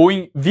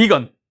 going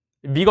vegan.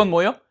 vegan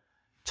뭐예요?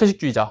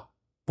 채식주의자.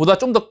 보다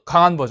좀 더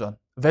강한 버전.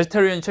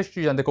 vegetarian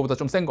채식주의자인데 그거보다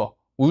좀 센 거.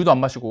 우유도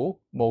안 마시고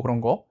뭐 그런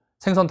거.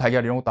 생선,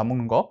 달걀 이런 것도 안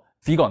먹는 거.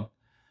 vegan.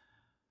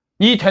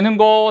 이 되는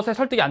것에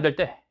설득이 안 될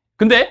때.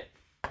 근데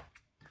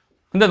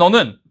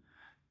너는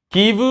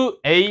give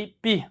a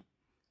b.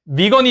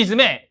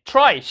 비거니즘에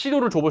try,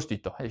 시도를 줘볼 수도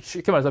있다.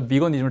 쉽게 말해서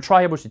비거니즘을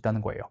try 해볼 수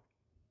있다는 거예요.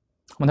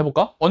 한번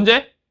해볼까?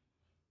 언제?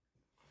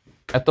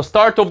 At the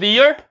start of the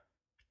year?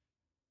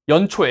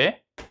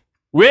 연초에.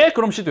 왜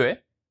그럼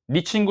시도해?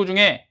 네 친구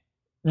중에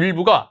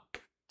일부가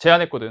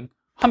제안했거든.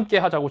 함께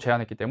하자고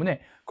제안했기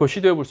때문에 그걸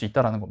시도해 볼 수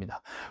있다는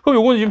겁니다. 그럼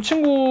요거는 지금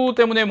친구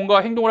때문에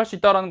뭔가 행동을 할 수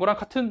있다는 거랑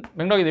같은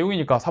맥락의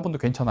내용이니까 4번도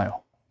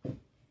괜찮아요.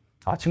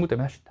 아, 친구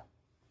때문에 할 수 있다.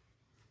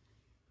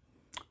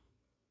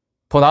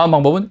 더 나은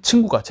방법은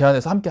친구가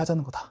제안해서 함께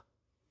하자는 거다.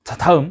 자,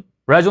 다음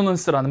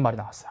resonance라는 말이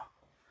나왔어요.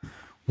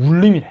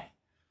 울림이래.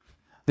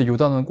 근데 요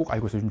단어는 꼭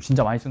알고 있어요.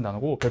 진짜 많이 쓴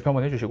단어고 별표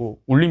한번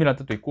해주시고 울림이라는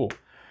뜻도 있고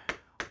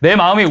내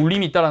마음에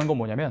울림이 있다는 건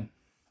뭐냐면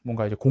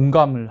뭔가 이제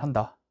공감을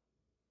한다.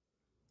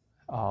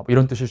 뭐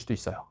이런 뜻일 수도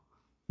있어요.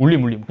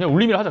 울림. 그냥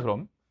울림이라 하자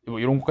그럼. 뭐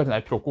이런 것까지는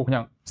알 필요 없고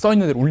그냥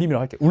써있는 대로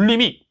울림이라고 할게.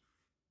 울림이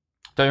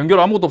자, 연결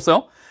아무것도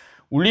없어요.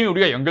 울림이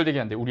우리가 연결되게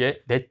하는데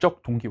우리의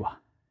내적 동기와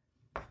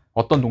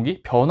어떤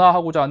동기?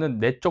 변화하고자 하는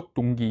내적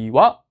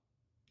동기와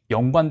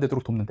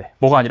연관되도록 돕는데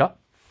뭐가 아니라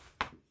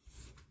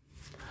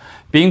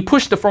being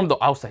pushed from the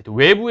outside,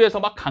 외부에서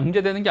막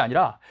강제되는 게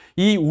아니라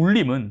이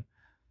울림은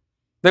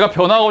내가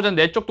변화하고자 하는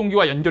내적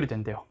동기와 연결이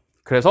된대요.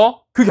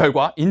 그래서 그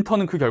결과,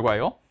 인턴은 그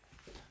결과예요.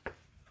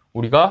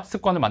 우리가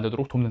습관을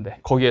만들도록 돕는데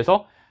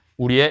거기에서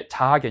우리의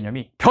자아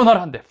개념이 변화를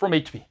한대. From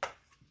A to B.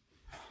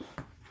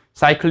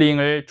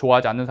 사이클링을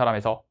좋아하지 않는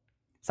사람에서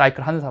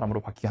사이클 하는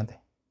사람으로 바뀌게 한대.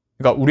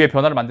 그러니까 우리의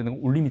변화를 만드는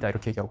건 울림이다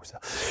이렇게 얘기하고 있어요.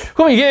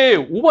 그럼 이게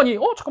 5번이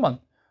잠깐만,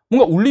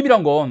 뭔가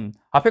울림이란 건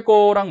앞에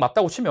거랑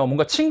맞다고 치면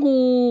뭔가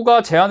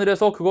친구가 제안을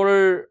해서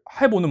그거를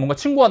해보는 뭔가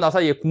친구와 나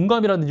사이의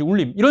공감이라든지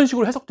울림 이런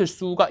식으로 해석될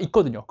수가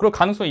있거든요. 그럴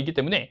가능성이 있기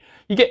때문에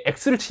이게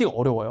X를 치기가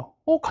어려워요.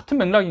 같은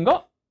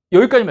맥락인가?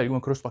 여기까지만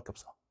읽으면 그럴 수밖에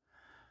없어.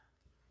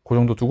 그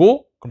정도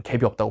두고 그럼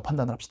갭이 없다고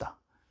판단을 합시다.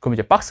 그럼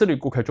이제 박스를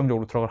읽고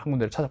결정적으로 들어갈 한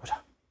군데를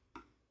찾아보자.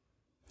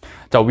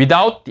 자,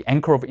 without the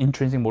anchor of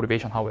intrinsic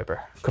motivation,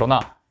 however.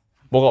 그러나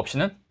뭐가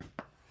없이는?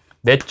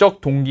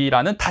 내적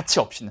동기라는 닻이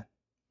없이는.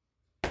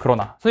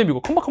 그러나 선생님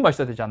이거 컴마컴마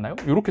있어야 되지 않나요?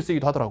 이렇게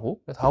쓰기도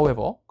하더라고. 그래서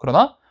however.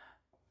 그러나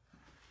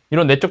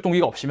이런 내적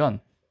동기가 없으면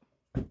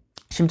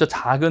심지어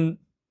작은,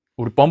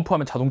 우리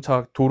범프하면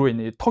자동차 도로에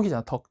있는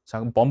턱이잖아. 턱.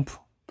 작은 범프.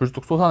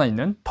 불쑥 솟아나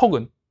있는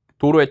턱은,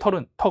 도로의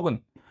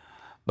턱은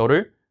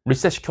너를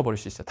리셋 시켜버릴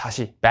수 있어요.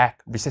 다시 back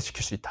리셋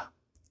시킬 수 있다.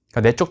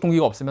 그러니까 내적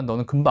동기가 없으면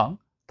너는 금방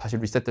다시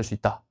리셋될 수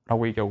있다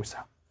라고 얘기하고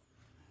있어요.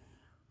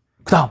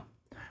 그 다음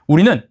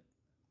우리는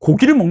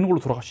고기를 먹는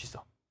걸로 돌아갈 수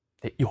있어.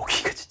 네,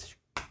 여기가 진짜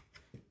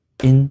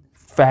in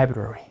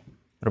February.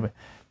 여러분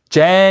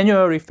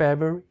January,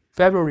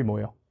 February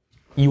뭐예요?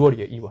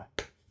 2월이에요. 2월.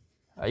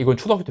 이건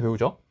초등학교 때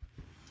배우죠.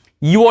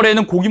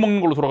 2월에는 고기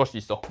먹는 걸로 돌아갈 수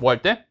있어. 뭐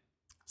할 때?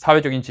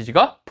 사회적인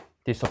지지가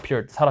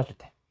disappeared, 사라질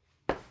때.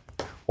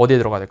 어디에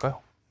들어가야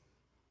될까요?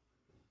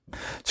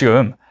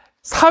 지금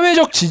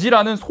사회적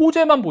지지라는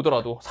소재만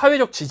보더라도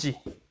사회적 지지,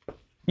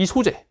 이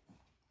소재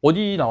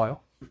어디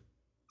나와요?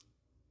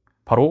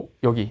 바로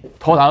여기.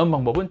 더 나은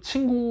방법은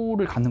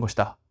친구를 갖는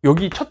것이다.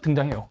 여기 첫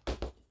등장해요.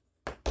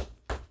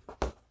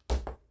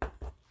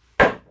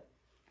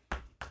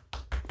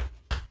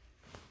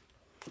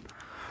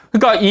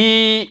 그러니까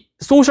이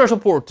social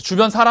support,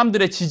 주변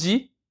사람들의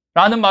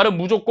지지라는 말은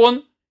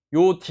무조건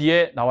요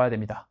뒤에 나와야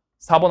됩니다.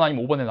 4번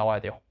아니면 5번에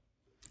나와야 돼요.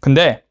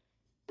 근데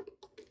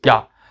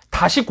야,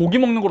 다시 고기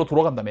먹는 거로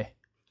돌아간다며.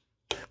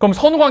 그럼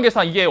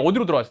선후관계상 이게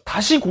어디로 들어가요?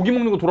 다시 고기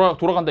먹는 거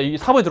돌아간다. 이게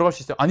 4번에 들어갈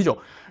수 있어요?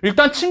 아니죠.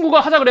 일단 친구가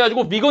하자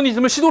그래가지고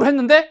비거니즘을 시도를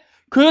했는데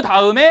그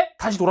다음에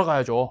다시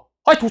돌아가야죠.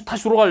 아니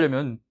다시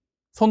돌아가려면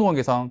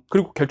선후관계상.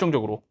 그리고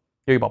결정적으로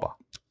여기 봐봐.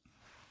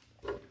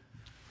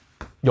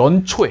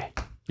 연초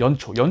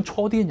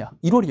어디겠냐?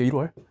 1월이에요.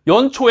 1월.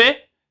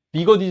 연초에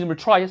비거니즘을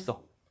트라이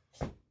했어.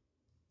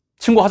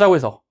 친구 하자고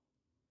해서.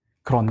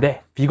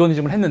 그런데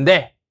비거니즘을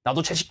했는데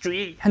나도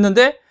채식주의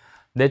했는데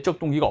내적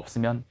동기가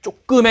없으면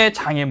조금의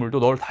장애물도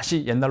너를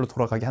다시 옛날로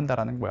돌아가게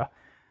한다라는 거야.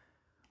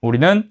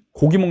 우리는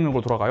고기 먹는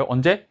걸로 돌아가요.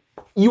 언제?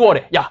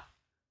 2월에. 야,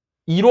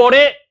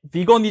 1월에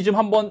비거니즘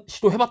한번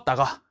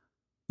시도해봤다가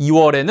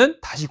 2월에는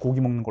다시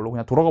고기 먹는 걸로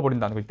그냥 돌아가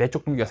버린다는 거지.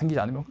 내적 동기가 생기지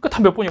않으면. 그러니까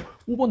다 몇 번이요?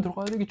 5번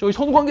들어가야 되겠죠.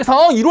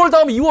 선후관계상 1월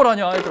다음에 2월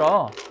아니야,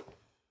 얘들아.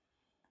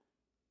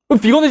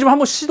 그럼 비거니즘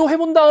한번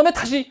시도해본 다음에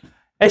다시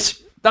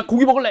에이씨, 나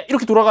고기 먹을래.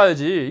 이렇게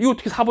돌아가야지. 이거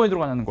어떻게 4번에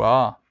들어가냐는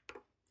거야.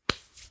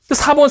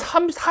 4번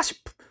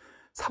 30%.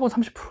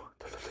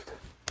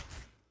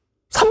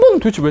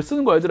 3번은 도대체 왜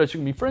쓰는 거야, 얘들아?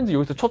 지금 이 프렌즈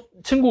여기서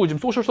친구 지금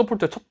소셜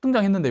서포트가 첫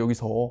등장했는데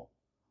여기서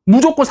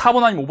무조건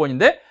 4번 아니면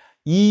 5번인데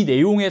이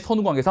내용의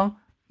선후관계상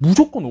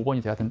무조건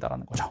 5번이 돼야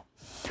된다는 거죠.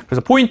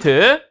 그래서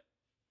포인트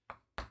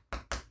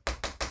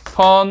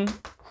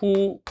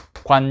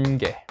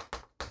선후관계.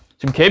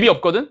 지금 갭이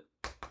없거든?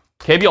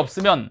 갭이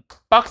없으면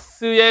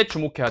박스에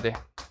주목해야 돼.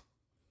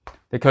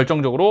 근데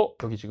결정적으로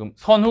여기 지금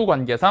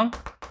선후관계상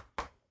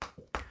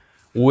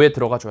 5에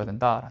들어가 줘야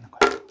된다라는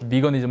거예요.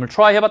 비거니즘을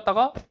트라이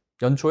해봤다가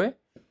연초에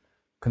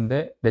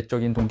근데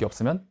내적인 동기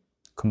없으면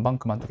금방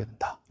그만두게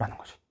된다라는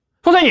거죠.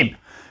 선생님!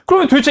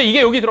 그러면 도대체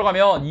이게 여기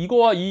들어가면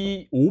이거와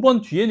이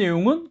 5번 뒤의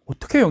내용은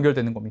어떻게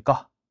연결되는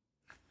겁니까?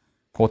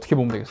 그거 어떻게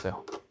보면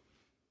되겠어요?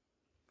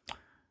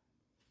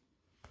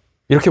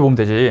 이렇게 보면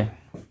되지.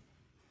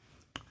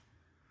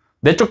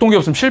 내적 동기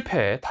없으면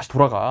실패해. 다시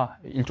돌아가.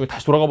 일종의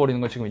다시 돌아가 버리는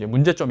건 지금 이제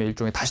문제점이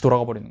일종의 다시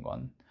돌아가 버리는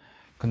건.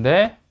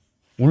 근데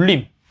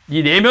울림.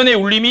 이 내면의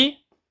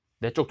울림이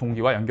내적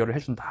동기와 연결을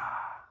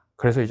해준다.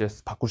 그래서 이제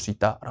바꿀 수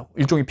있다라고.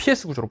 일종의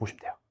PS 구조로 보시면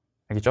돼요.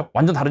 알겠죠?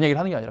 완전 다른 얘기를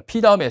하는 게 아니라 P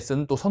다음에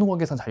S는 또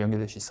선후관계상 잘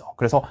연결될 수 있어.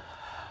 그래서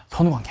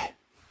선후관계.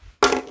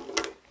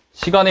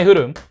 시간의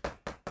흐름.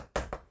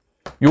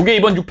 요게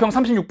이번 6평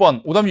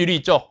 36번 오답 유리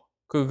있죠?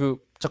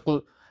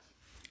 자꾸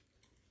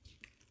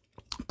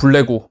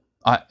불내고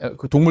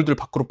그 동물들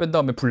밖으로 뺀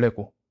다음에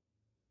불내고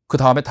그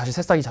다음에 다시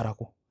새싹이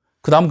자라고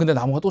그 다음 근데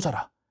나무가 또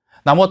자라.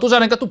 나무가 또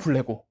자라니까 또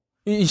불내고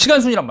이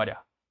시간순이란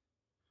말이야.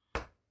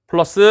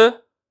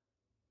 플러스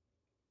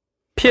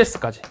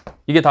PS까지.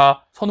 이게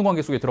다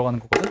선후관계 속에 들어가는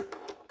거거든.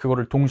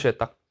 그거를 동시에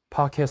딱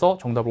파악해서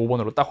정답을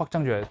 5번으로 딱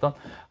확장 지어야 했던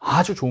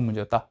아주 좋은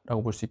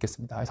문제였다라고 볼 수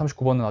있겠습니다.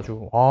 39번은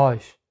아주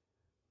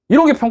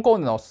이런 게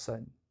평가원에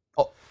나왔었어요.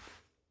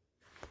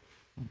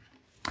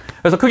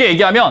 그래서 크게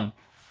얘기하면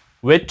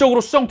외적으로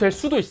수정될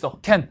수도 있어.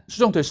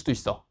 수정될 수도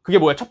있어. 그게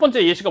뭐야? 첫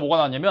번째 예시가 뭐가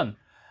나왔냐면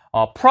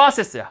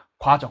process야.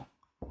 과정.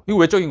 이거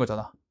외적인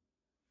거잖아.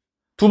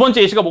 두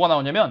번째 예시가 뭐가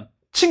나오냐면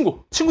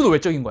친구도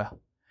외적인 거야.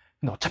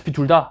 근데 어차피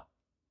둘 다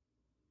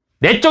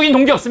내적인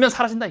동기 없으면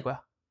사라진다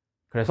이거야.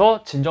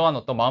 그래서 진정한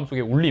어떤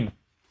마음속의 울림,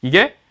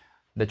 이게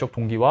내적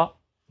동기와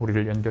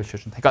우리를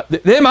연결시켜준다.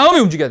 그러니까 내 마음이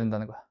움직여야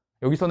된다는 거야.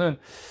 여기서는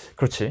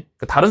그렇지.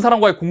 그러니까 다른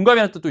사람과의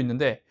공감이라는 뜻도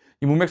있는데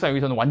이 문맥상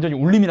여기서는 완전히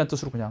울림이라는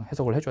뜻으로 그냥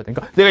해석을 해줘야 돼.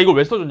 그러니까 내가 이걸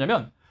왜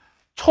써줬냐면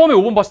처음에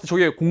 5번 봤을 때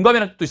저게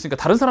공감이라는 뜻도 있으니까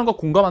다른 사람과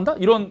공감한다?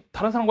 이런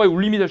다른 사람과의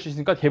울림이 될 수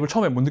있으니까 갭을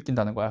처음에 못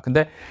느낀다는 거야.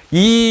 근데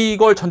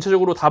이걸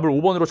전체적으로 답을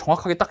 5번으로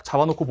정확하게 딱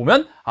잡아놓고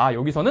보면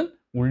여기서는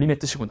울림의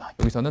뜻이구나.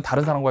 여기서는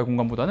다른 사람과의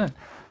공감보다는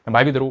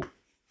말 그대로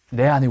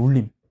내 안의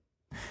울림,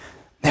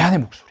 내 안의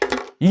목소리,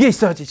 이게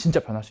있어야지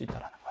진짜 변할 수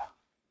있다는 거야.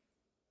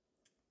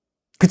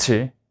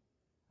 그치?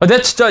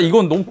 내가 진짜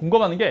이건 너무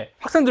공감하는 게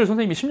학생들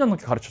선생님이 10년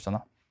넘게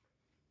가르쳤잖아.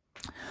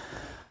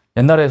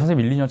 옛날에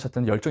선생님 1, 2년 차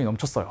때는 열정이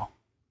넘쳤어요.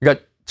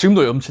 그러니까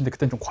지금도 넘치는데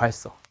그때는 좀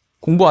과했어.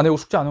 공부 안 해오고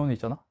숙제 안 해오는 애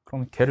있잖아?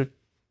 그러면 걔를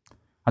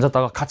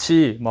앉았다가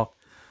같이 막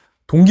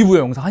동기부여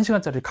영상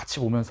 1시간짜리를 같이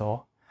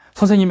보면서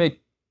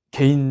선생님의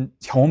개인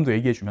경험도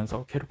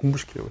얘기해주면서 걔를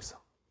공부시키려고 했어.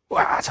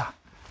 자,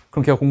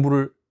 그럼 걔가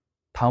공부를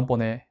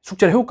다음번에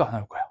숙제를 해올까 안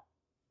해올까요?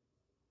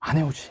 안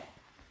해오지.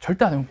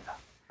 절대 안 해옵니다.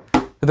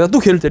 내가 또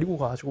걔를 데리고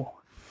가가지고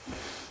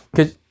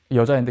걔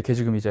여자인데 걔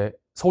지금 이제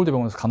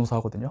서울대병원에서 간호사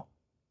하거든요.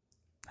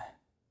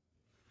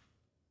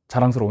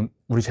 자랑스러운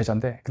우리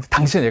제자인데 근데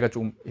당시에 얘가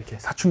좀 이렇게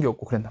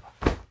사춘기였고 그랬나 봐.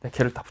 내가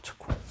걔를 딱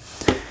붙였고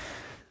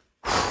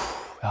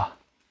야,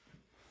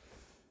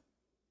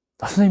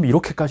 나 선생님이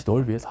이렇게까지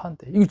널 위해서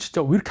하는데 이거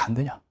진짜 왜 이렇게 안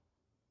되냐?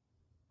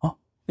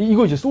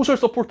 이거 이제 소셜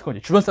서포트가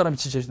이제 주변 사람이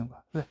지지해주는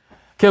거야. 근데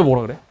걔가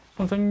뭐라 그래?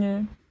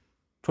 선생님,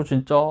 저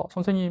진짜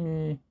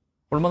선생님이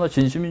얼마나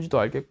진심인지도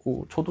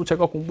알겠고 저도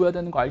제가 공부해야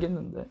되는 거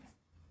알겠는데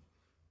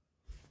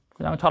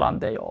그냥 잘 안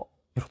돼요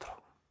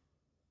이러더라고.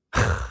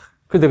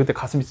 근데 그때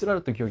가슴이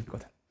쓰라렸던 기억이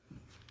있거든.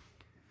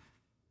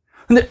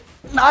 근데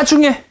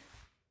나중에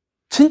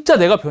진짜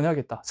내가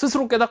변해야겠다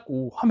스스로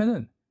깨닫고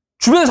하면은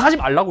주변에서 하지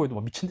말라고 해도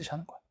막 미친 듯이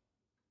하는 거야.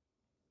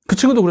 그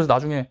친구도 그래서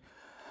나중에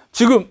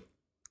지금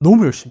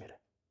너무 열심히 해.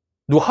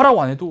 누가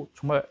하라고 안 해도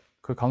정말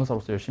그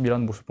간호사로서 열심히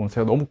일하는 모습 보면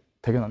제가 너무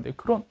대견한데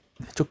그런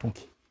내적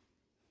동기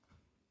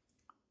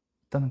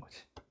있다는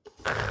거지.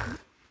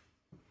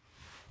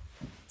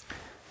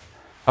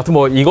 하여튼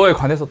뭐 이거에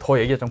관해서 더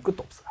얘기하자면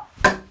끝도 없어요.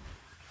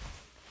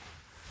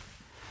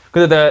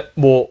 근데 내가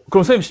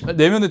그럼 선생님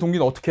내면의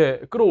동기는 어떻게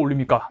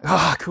끌어올립니까?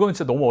 그건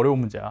진짜 너무 어려운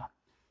문제야.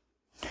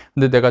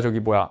 근데 내가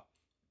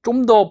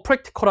좀 더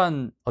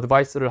프랙티컬한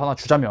어드바이스를 하나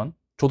주자면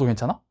줘도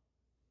괜찮아?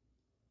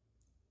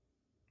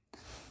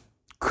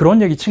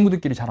 그런 얘기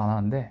친구들끼리 잘 안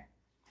하는데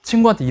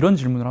친구한테 이런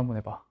질문을 한번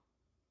해봐.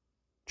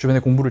 주변에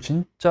공부를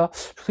진짜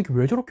저 새끼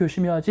왜 저렇게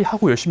열심히 하지?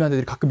 하고 열심히 하는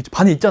애들이 가끔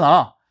반에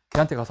있잖아.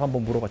 걔한테 가서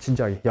한번 물어봐.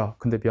 진지하게. 야,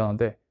 근데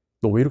미안한데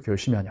너 왜 이렇게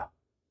열심히 하냐?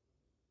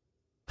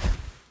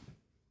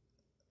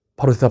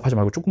 바로 대답하지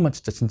말고 조금만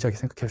진짜 진지하게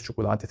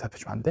생각해주고 나한테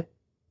대답해주면 안 돼?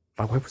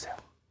 라고 해보세요.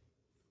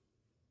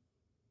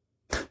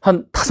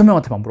 한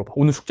 5명한테만 물어봐.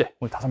 오늘 숙제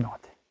오늘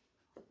 5명한테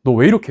너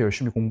왜 이렇게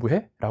열심히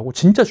공부해? 라고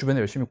진짜 주변에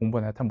열심히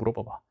공부하는 애한테 한번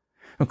물어봐봐.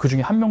 그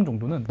중에 1명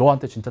정도는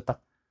너한테 진짜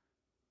딱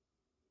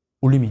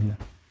울림이 있는,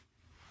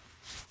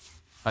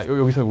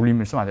 여기서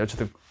울림을 쓰면 안 돼.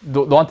 어쨌든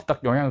너한테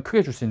딱 영향을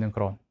크게 줄 수 있는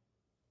그런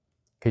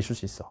게 있을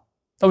수 있어.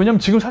 왜냐면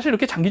지금 사실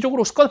이렇게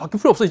장기적으로 습관이 바뀔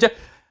필요 없어. 이제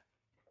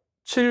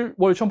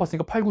 7월 처음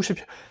봤으니까 8, 9,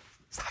 10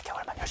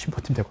 4개월만 열심히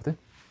버티면 되거든.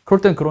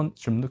 그럴 땐 그런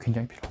질문도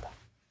굉장히 필요하다.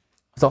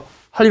 그래서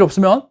할 일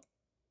없으면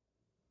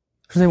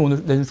선생님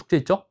오늘 내준 숙제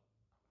있죠?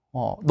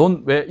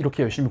 넌 왜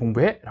이렇게 열심히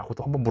공부해?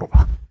 라고도 한번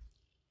물어봐.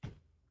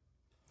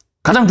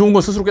 가장 좋은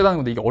건 스스로 깨닫는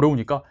건데 이게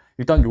어려우니까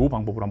일단 요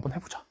방법으로 한번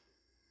해보자.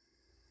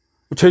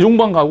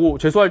 재종방 가고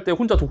재수할 때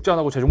혼자 독재 안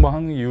하고 재종방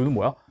하는 이유는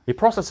뭐야? 이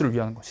프로세스를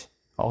위하는 거지.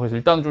 그래서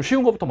일단은 좀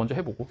쉬운 것부터 먼저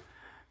해보고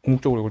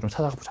궁극적으로 이걸 좀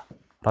찾아가 보자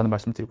라는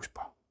말씀 드리고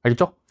싶어요.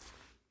 알겠죠?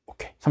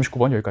 오케이,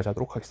 39번 여기까지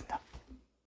하도록 하겠습니다.